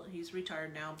 well, he's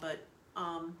retired now, but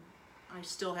I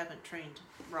still haven't trained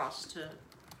Ross to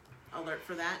alert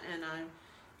for that, and I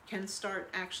can start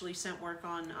actually scent work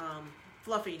on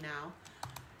Fluffy now.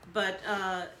 But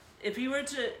if he were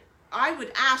to, I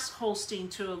would ask Holstein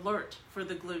to alert for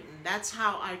the gluten. That's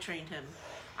how I trained him.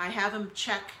 I have him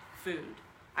check food.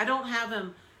 I don't have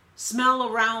him smell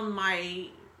around my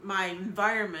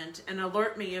environment and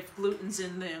alert me if gluten's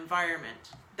in the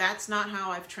environment. That's not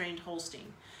how I've trained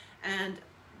Holstein. And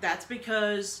that's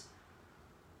because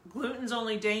gluten's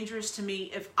only dangerous to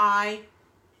me if I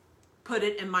put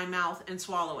it in my mouth and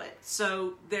swallow it.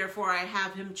 So therefore I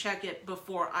have him check it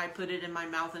before I put it in my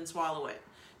mouth and swallow it.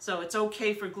 So it's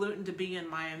okay for gluten to be in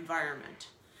my environment.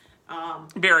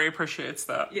 Barry appreciates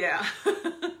that. Yeah.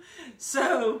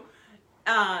 So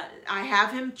I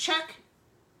have him check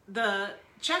the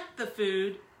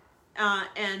food,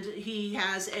 and he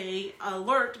has a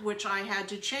alert, which I had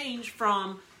to change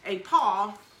from a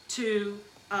paw to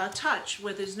a touch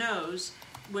with his nose,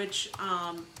 which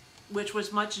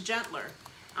was much gentler.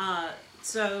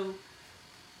 So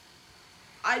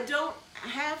I don't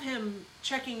have him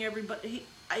checking everybody.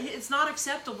 It's not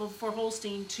acceptable for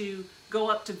Holstein to go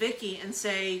up to Vicky and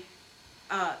say,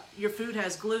 your food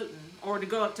has gluten, or to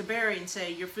go up to Barry and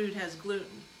say, your food has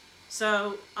gluten.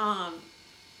 So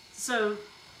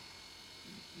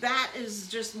that is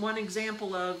just one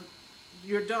example of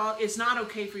your dog. It's not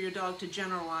okay for your dog to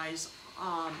generalize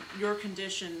your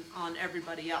condition on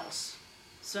everybody else.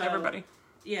 So Everybody.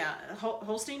 yeah,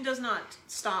 Holstein does not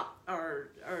stop or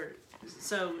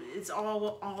so it's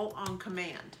all on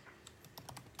command.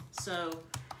 So,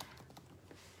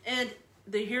 and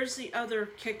here's the other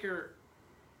kicker.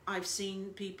 I've seen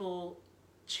people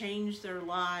change their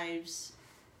lives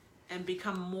and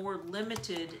become more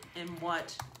limited in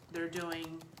what they're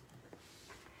doing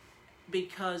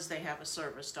because they have a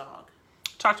service dog.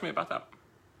 Talk to me about that.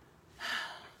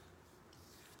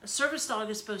 A service dog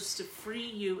is supposed to free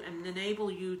you and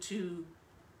enable you to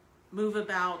move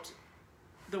about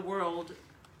the world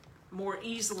more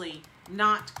easily,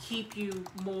 not keep you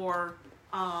more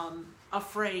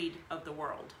afraid of the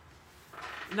world,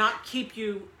 not keep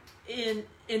you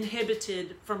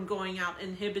inhibited from going out,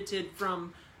 inhibited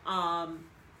from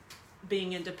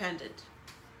being independent.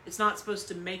 It's not supposed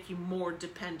to make you more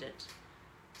dependent.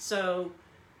 So,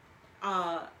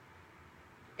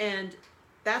 and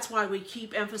that's why we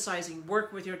keep emphasizing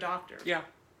work with your doctor. Yeah.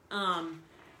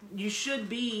 You should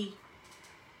be,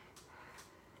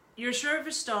 your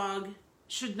service dog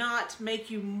should not make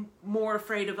you more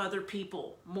afraid of other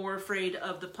people, more afraid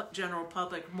of the general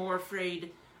public, more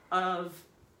afraid of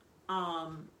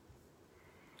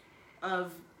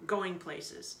going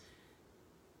places.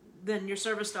 Then your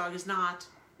service dog is not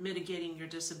mitigating your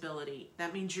disability.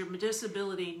 That means your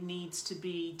disability needs to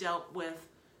be dealt with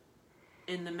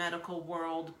in the medical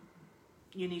world.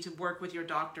 You need to work with your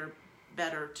doctor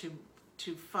better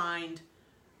to find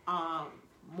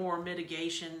more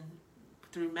mitigation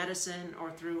through medicine or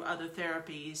through other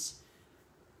therapies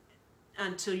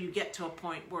until you get to a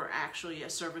point where actually a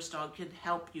service dog can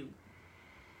help you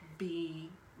be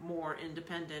more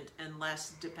independent and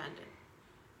less dependent.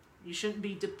 You shouldn't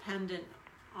be dependent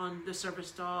on the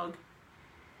service dog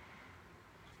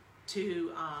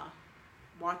to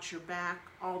watch your back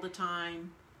all the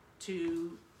time,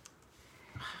 to,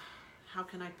 how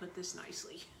can I put this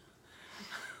nicely?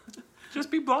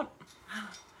 Just be blunt.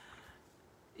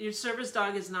 Your service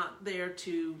dog is not there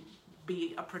to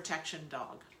be a protection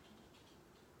dog.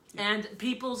 Yeah. And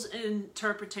people's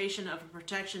interpretation of a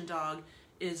protection dog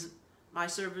is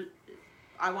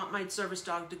I want my service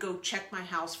dog to go check my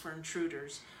house for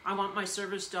intruders. I want my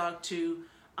service dog to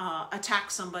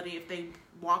attack somebody if they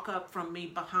walk up from me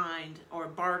behind or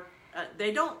bark.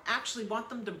 They don't actually want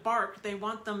them to bark. They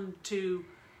want them to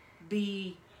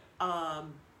be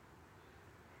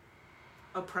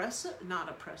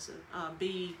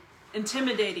be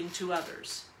intimidating to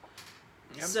others.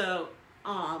 Yep. So,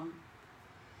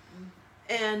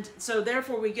 and so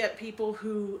therefore we get people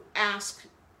who ask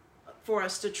for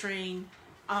us to train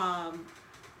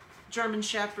German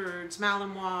Shepherds,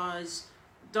 Malinois,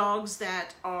 dogs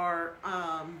that are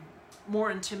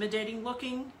more intimidating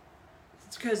looking.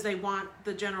 It's because they want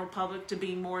the general public to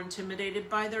be more intimidated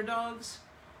by their dogs.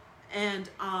 And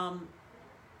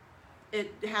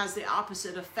it has the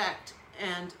opposite effect.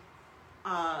 And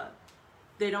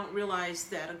they don't realize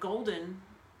that a golden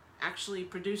actually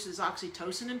produces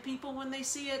oxytocin in people when they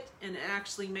see it, and it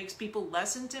actually makes people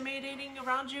less intimidating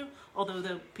around you, although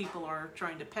the people are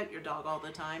trying to pet your dog all the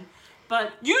time.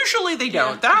 But usually they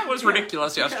don't. That was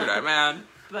ridiculous yesterday, man.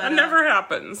 But, that never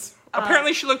happens.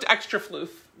 Apparently she looked extra floof.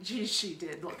 She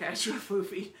did look extra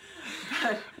floofy.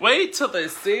 But, wait till they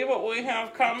see what we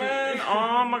have coming.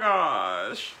 Oh my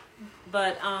gosh.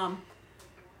 But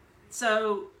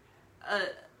so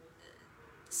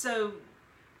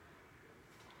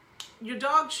your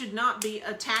dog should not be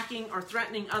attacking or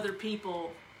threatening other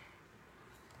people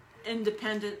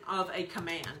independent of a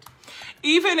command.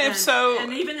 Even if so,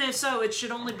 it should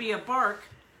only be a bark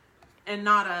and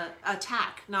not a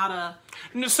attack, not a...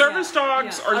 No, service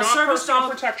dogs are not personal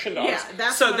protection dogs. Yeah,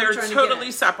 that's so what I'm they're trying to totally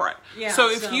get. separate. Yeah, so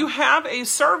if you have a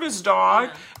service dog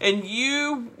and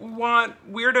you want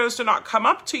weirdos to not come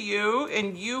up to you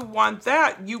and you want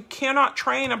that, you cannot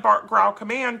train a bark, growl,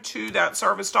 command to that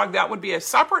service dog. That would be a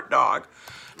separate dog.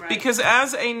 Right. Because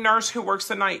as a nurse who works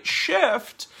the night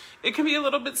shift, it can be a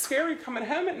little bit scary coming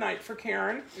home at night for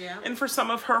Karen and for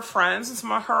some of her friends and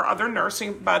some of her other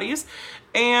nursing buddies.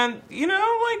 And, you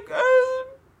know, like,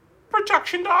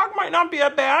 protection dog might not be a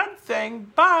bad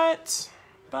thing, but...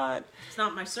 It's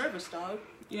not my service dog.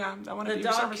 Yeah, that one. The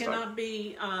dog cannot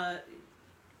be,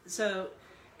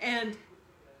 and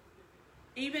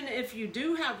even if you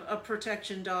do have a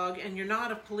protection dog and you're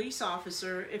not a police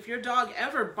officer, if your dog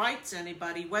ever bites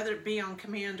anybody, whether it be on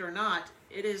command or not,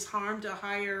 it is harm to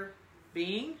higher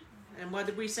being. And what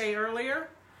did we say earlier?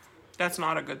 That's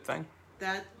not a good thing.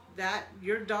 That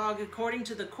your dog, according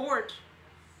to the court,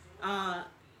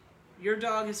 your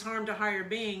dog is harm to higher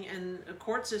being, and a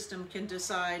court system can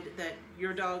decide that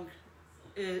your dog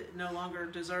no longer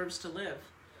deserves to live.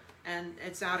 And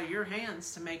it's out of your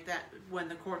hands to make that, when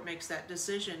the court makes that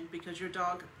decision, because your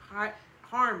dog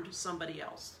harmed somebody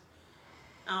else.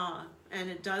 And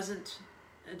it doesn't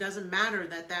matter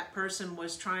that that person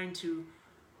was trying to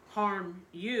harm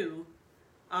you.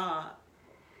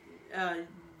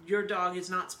 Your dog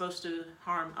is not supposed to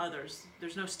harm others.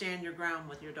 There's no stand your ground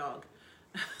with your dog.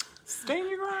 Stand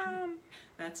your ground.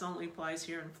 That only applies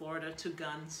here in Florida to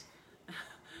guns,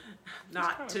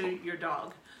 not to your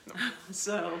dog.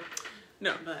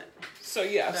 No.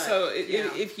 So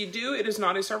if you do, it is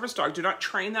not a service dog. Do not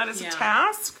train that as a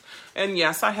task. And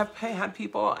yes, I have had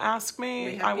people ask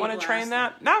me, I want to train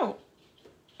that. No.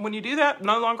 When you do that,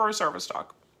 no longer a service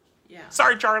dog. Yeah.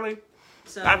 Sorry, Charlie.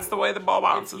 So that's the way the ball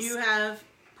bounces. If you have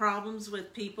problems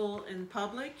with people in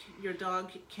public, your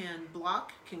dog can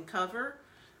block, can cover,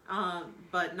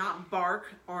 but not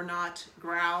bark or not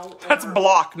growl. That's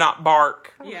block, not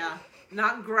bark. Yeah.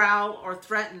 Not growl or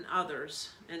threaten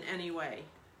others in any way.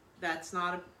 That's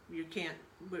not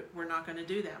we're not going to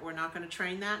do that. We're not going to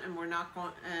train that, and we're not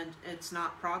going, and it's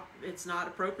not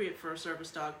appropriate for a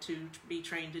service dog to be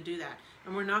trained to do that.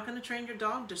 And we're not going to train your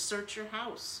dog to search your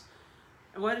house.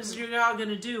 And what is your dog going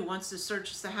to do once it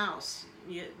searches the house?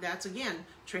 That's, again,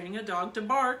 training a dog to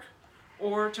bark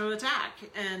or to attack,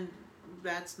 and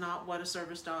that's not what a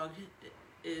service dog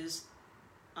is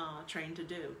trained to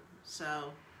do.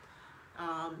 So,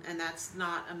 and that's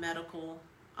not a medical,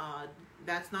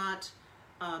 that's not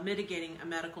mitigating a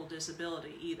medical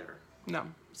disability either. No.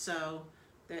 So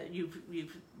that you've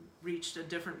reached a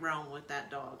different realm with that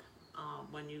dog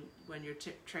when you're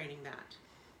training that.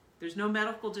 There's no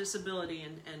medical disability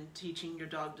in teaching your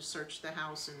dog to search the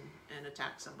house and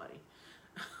attack somebody.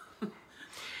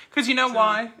 Because you know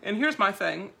why? And here's my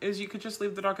thing, is you could just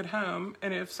leave the dog at home,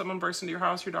 and if someone breaks into your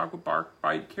house, your dog would bark,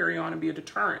 bite, carry on, and be a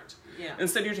deterrent. Yeah.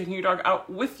 Instead, you're taking your dog out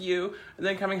with you, and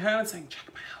then coming home and saying, check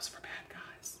my house for bad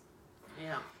guys.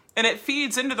 Yeah. And it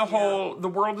feeds into the whole, the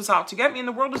world is out to get me, and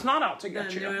the world is not out to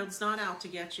get you. The world's not out to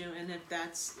get you, and if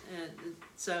that's,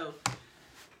 so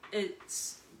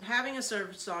it's, having a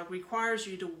service dog requires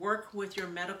you to work with your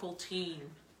medical team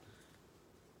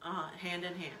hand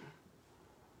in hand.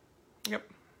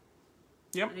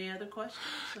 Yep. Any other questions?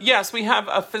 Yes, we have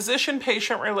a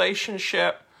physician-patient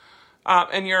relationship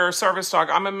in your service dog.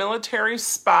 I'm a military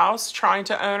spouse trying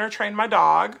to own or train my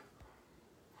dog.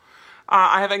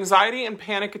 I have anxiety and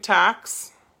panic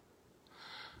attacks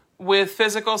with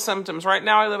physical symptoms. Right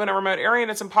now I live in a remote area and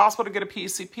it's impossible to get a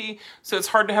PCP, so it's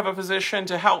hard to have a physician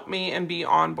to help me and be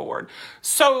on board.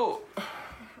 So,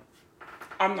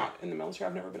 I'm not in the military.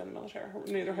 I've never been in the military.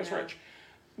 Neither has Rich.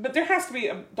 But there has to be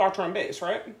a doctor on base,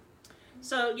 right?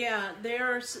 So yeah,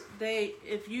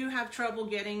 if you have trouble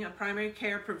getting a primary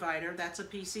care provider, that's a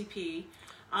PCP.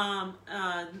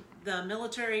 The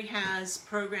military has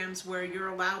programs where you're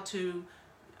allowed to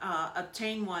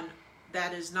obtain one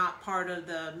that is not part of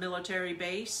the military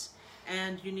base,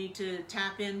 and you need to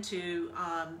tap into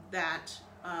that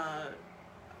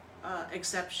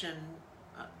exception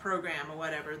program or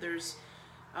whatever. There's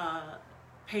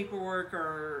paperwork,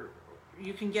 or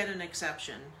you can get an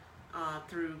exception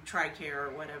through TRICARE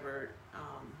or whatever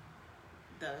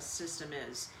the system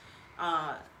is,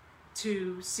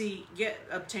 to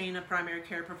obtain a primary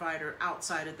care provider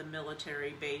outside of the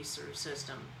military base or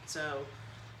system. So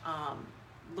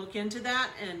look into that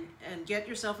and get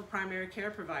yourself a primary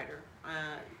care provider.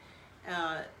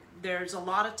 There's a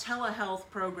lot of telehealth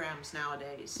programs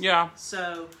nowadays. Yeah.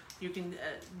 So you can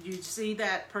you see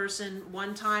that person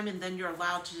one time, and then you're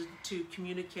allowed to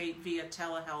communicate via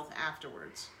telehealth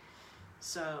afterwards.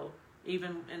 So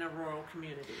even in a rural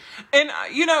community. And,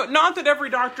 not that every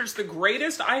doctor's the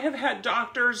greatest. I have had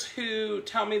doctors who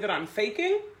tell me that I'm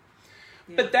faking.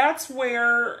 Yeah. But that's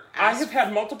where I have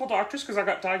had multiple doctors, because I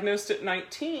got diagnosed at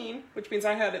 19, which means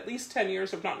I had at least 10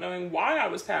 years of not knowing why I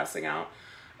was passing out.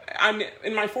 I'm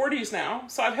in my 40s now,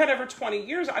 so I've had over 20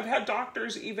 years. I've had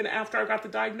doctors, even after I got the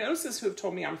diagnosis, who have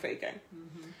told me I'm faking.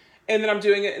 Mm-hmm. And that I'm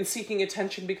doing it and seeking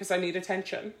attention because I need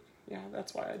attention. Yeah,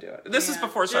 that's why I do it. This is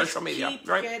before social media,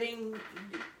 right?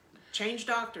 Change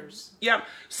doctors. Yeah.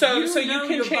 So you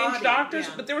can change doctors,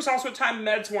 but there was also a time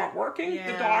meds weren't working.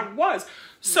 Yeah. The dog was.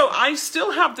 So I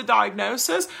still have the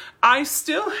diagnosis. I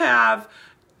still have,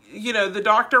 the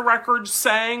doctor records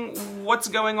saying what's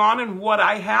going on and what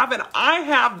I have. And I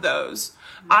have those.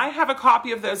 I have a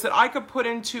copy of those that I could put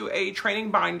into a training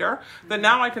binder that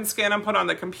now I can scan and put on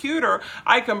the computer.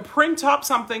 I can print up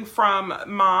something from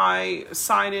my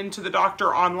sign in to the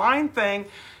doctor online thing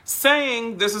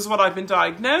saying this is what I've been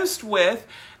diagnosed with,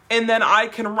 and then I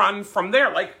can run from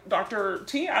there. Like Dr.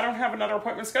 T, I don't have another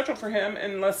appointment scheduled for him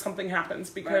unless something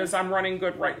happens because I'm running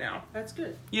good right now. That's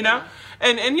good.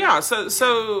 And yeah,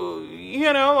 so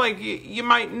like you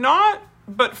might not,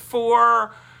 but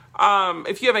for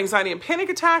if you have anxiety and panic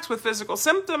attacks with physical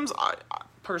symptoms, I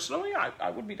personally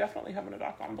would be definitely having a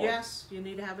doc on board. Yes, you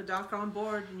need to have a doctor on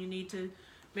board, and you need to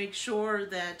make sure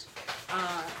that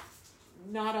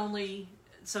not only,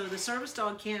 so the service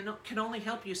dog can only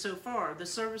help you so far. The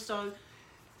service dog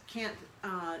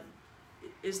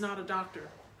is not a doctor.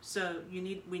 So you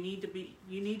need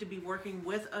to be working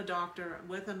with a doctor,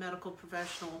 with a medical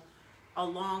professional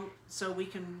so we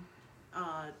can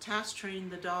task train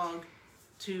the dog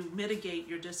to mitigate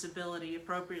your disability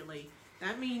appropriately.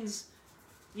 That means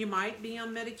you might be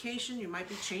on medication, you might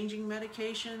be changing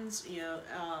medications,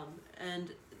 and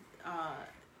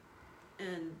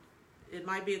it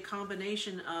might be a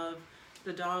combination of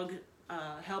the dog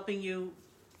helping you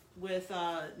with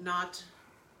not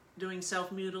doing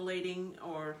self-mutilating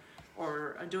or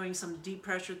doing some deep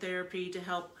pressure therapy to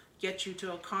help get you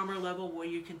to a calmer level where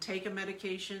you can take a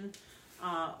medication,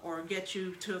 or get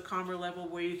you to a calmer level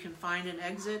where you can find an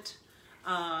exit,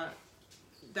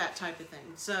 that type of thing.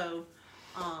 So,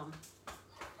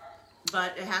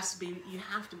 but you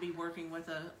have to be working with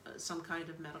some kind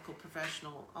of medical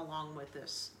professional along with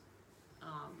this.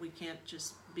 We can't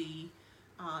just be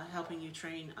helping you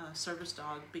train a service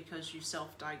dog because you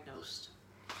self-diagnosed.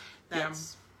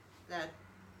 That's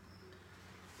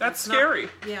scary.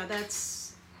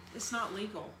 It's not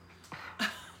legal.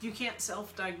 You can't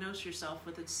self-diagnose yourself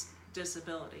with its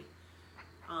disability.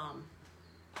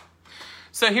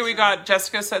 So here we got,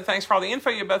 Jessica said, thanks for all the info.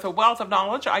 You're both a wealth of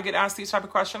knowledge. I get asked these type of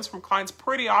questions from clients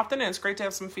pretty often, and it's great to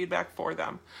have some feedback for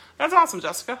them. That's awesome,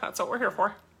 Jessica. That's what we're here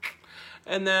for.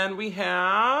 And then we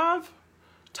have,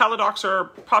 teledocs are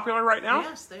popular right now.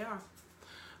 Yes, they are.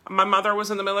 My mother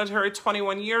was in the military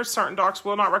 21 years. Certain docs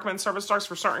will not recommend service dogs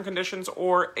for certain conditions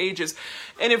or ages.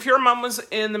 And if your mom was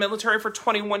in the military for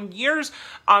 21 years,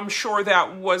 I'm sure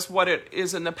that was what it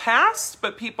is in the past,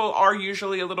 but people are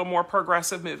usually a little more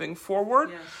progressive moving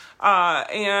forward. Yes.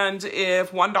 And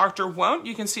if one doctor won't,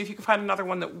 you can see if you can find another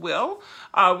one that will.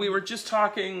 We were just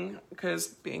talking, because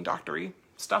being doctory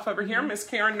stuff over here, Miss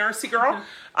Karen, nursey girl,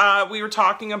 we were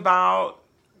talking about,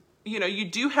 you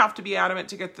do have to be adamant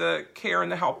to get the care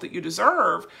and the help that you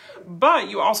deserve, but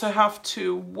you also have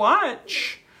to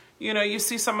watch, you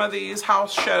see some of these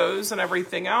house shows and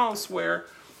everything else where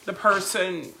the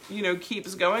person,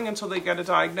 keeps going until they get a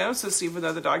diagnosis, even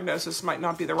though the diagnosis might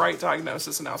not be the right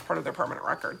diagnosis and now it's part of their permanent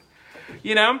record.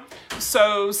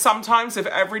 So sometimes if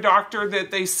every doctor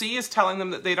that they see is telling them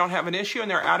that they don't have an issue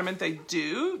and they're adamant they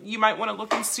do, you might want to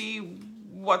look and see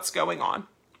what's going on.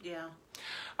 Yeah.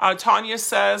 Tanya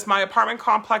says, my apartment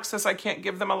complex says I can't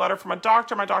give them a letter from a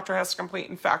doctor. My doctor has to complete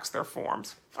and fax their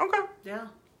forms. Okay. Yeah,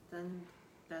 then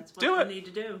that's what you need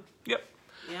to do. Yep.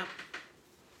 Yep.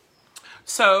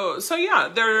 So yeah,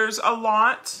 there's a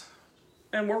lot,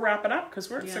 and we're wrapping up because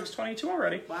we're at 6:22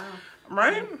 already. Wow.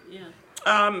 Right?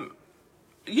 Yeah.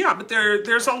 Yeah, but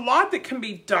there's a lot that can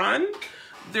be done.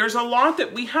 There's a lot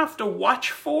that we have to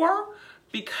watch for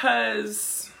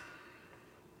because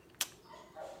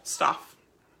stuff.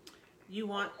 You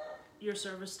want your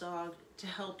service dog to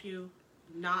help you,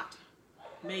 not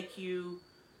make you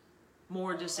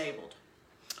more disabled.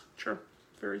 True.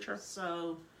 Very true.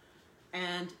 So,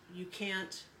 and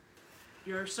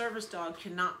your service dog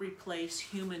cannot replace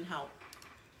human help.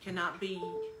 Cannot be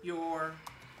your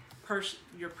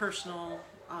personal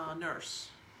nurse.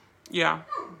 Yeah.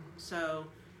 So,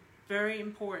 very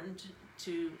important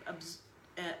to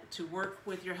work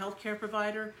with your healthcare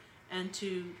provider and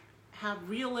to have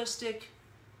realistic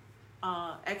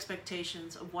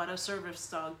expectations of what a service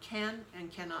dog can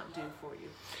and cannot do for you.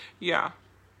 Yeah.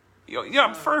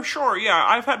 Yeah, for sure. Yeah,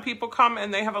 I've had people come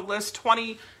and they have a list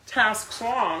 20 tasks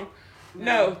long.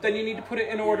 No, then you need to put it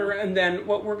in order. And then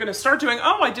what we're going to start doing,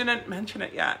 oh, I didn't mention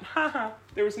it yet.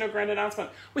 There was no grand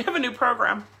announcement. We have a new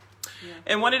program. Yeah.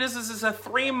 And what it is a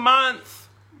 3-month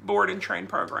board and train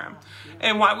program. Yeah.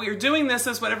 And why we are doing this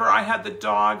is whenever I had the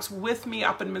dogs with me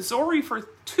up in Missouri for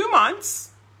 2 months,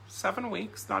 7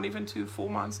 weeks, not even 2 full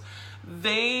months,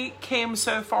 they came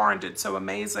so far and did so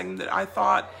amazing that I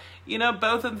thought, you know,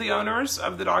 both of the owners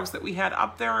of the dogs that we had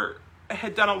up there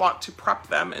had done a lot to prep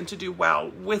them and to do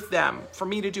well with them, for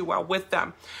me to do well with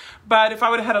them. But if I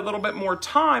would have had a little bit more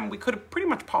time, we could have pretty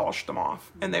much polished them off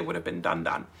and they would have been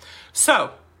done.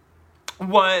 So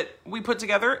what we put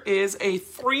together is a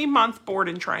 3-month board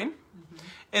and train.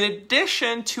 In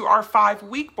addition to our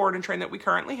 5-week board and train that we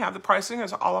currently have, the pricing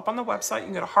is all up on the website. You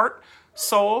can go to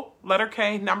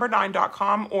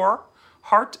heartsoul9.com or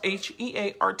heart,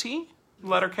 HEART,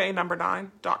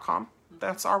 K9.com.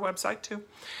 That's our website too.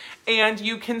 And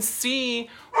you can see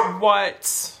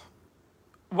what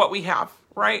we have,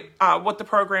 right? What the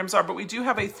programs are. But we do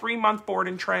have a 3-month board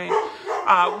and train,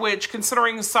 which,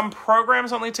 considering some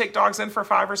programs only take dogs in for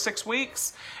 5 or 6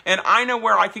 weeks, and I know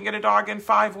where I can get a dog in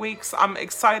 5 weeks, I'm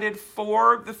excited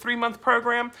for the 3-month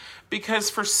program, because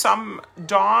for some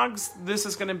dogs, this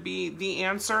is going to be the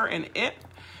answer and it.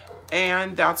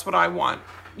 And that's what I want.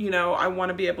 You know, I want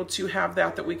to be able to have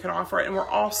that we can offer it. And we're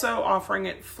also offering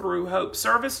it through Hope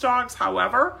Service Dogs.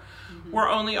 However, we're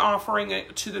only offering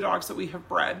it to the dogs that we have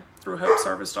bred through Hope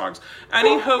Service Dogs.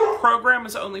 Any Hope program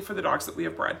is only for the dogs that we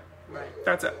have bred. Right.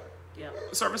 That's it. Yeah.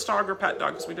 Service dog or pet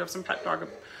dog, because we do have some pet dog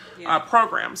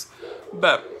programs.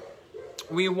 But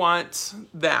we want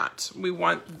that. We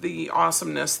want the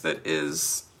awesomeness that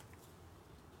is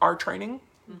our training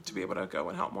to be able to go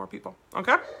and help more people.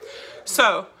 Okay?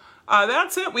 So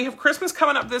that's it. We have Christmas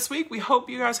coming up this week. We hope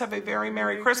you guys have a very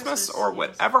Merry Christmas or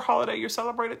whatever holiday you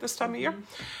celebrate at this time of year.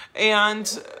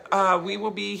 And I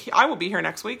will be here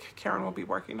next week. Karen will be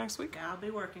working next week. I'll be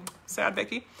working. Sad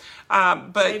Vicky.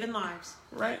 But saving lives.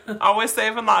 Right. Always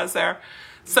saving lives there.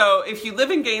 So if you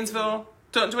live in Gainesville,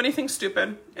 don't do anything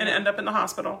stupid and end up in the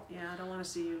hospital. Yeah, I don't want to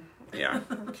see you. Yeah.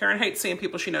 Karen hates seeing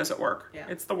people she knows at work. Yeah.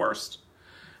 It's the worst.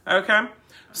 Okay?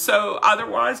 So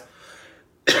otherwise,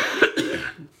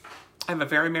 have a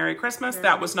very Merry Christmas.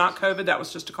 That was not COVID. That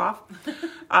was just a cough.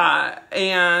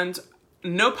 And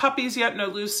no puppies yet. No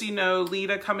Lucy, no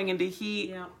Lita coming into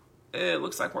heat. Yeah. It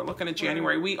looks like we're looking at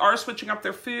January. We are switching up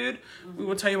their food. We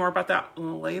will tell you more about that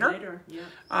later.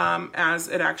 Yeah. As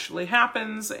it actually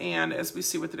happens and as we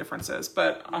see what the difference is.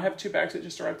 But I have 2 bags that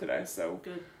just arrived today. So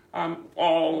good.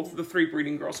 All the 3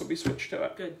 breeding girls will be switched to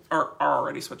it. Good. Or are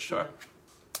already switched to it.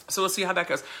 So we'll see how that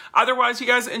goes. Otherwise, you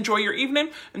guys enjoy your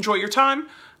evening. Enjoy your time.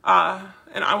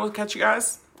 And I will catch you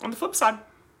guys on the flip side.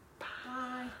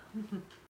 Bye.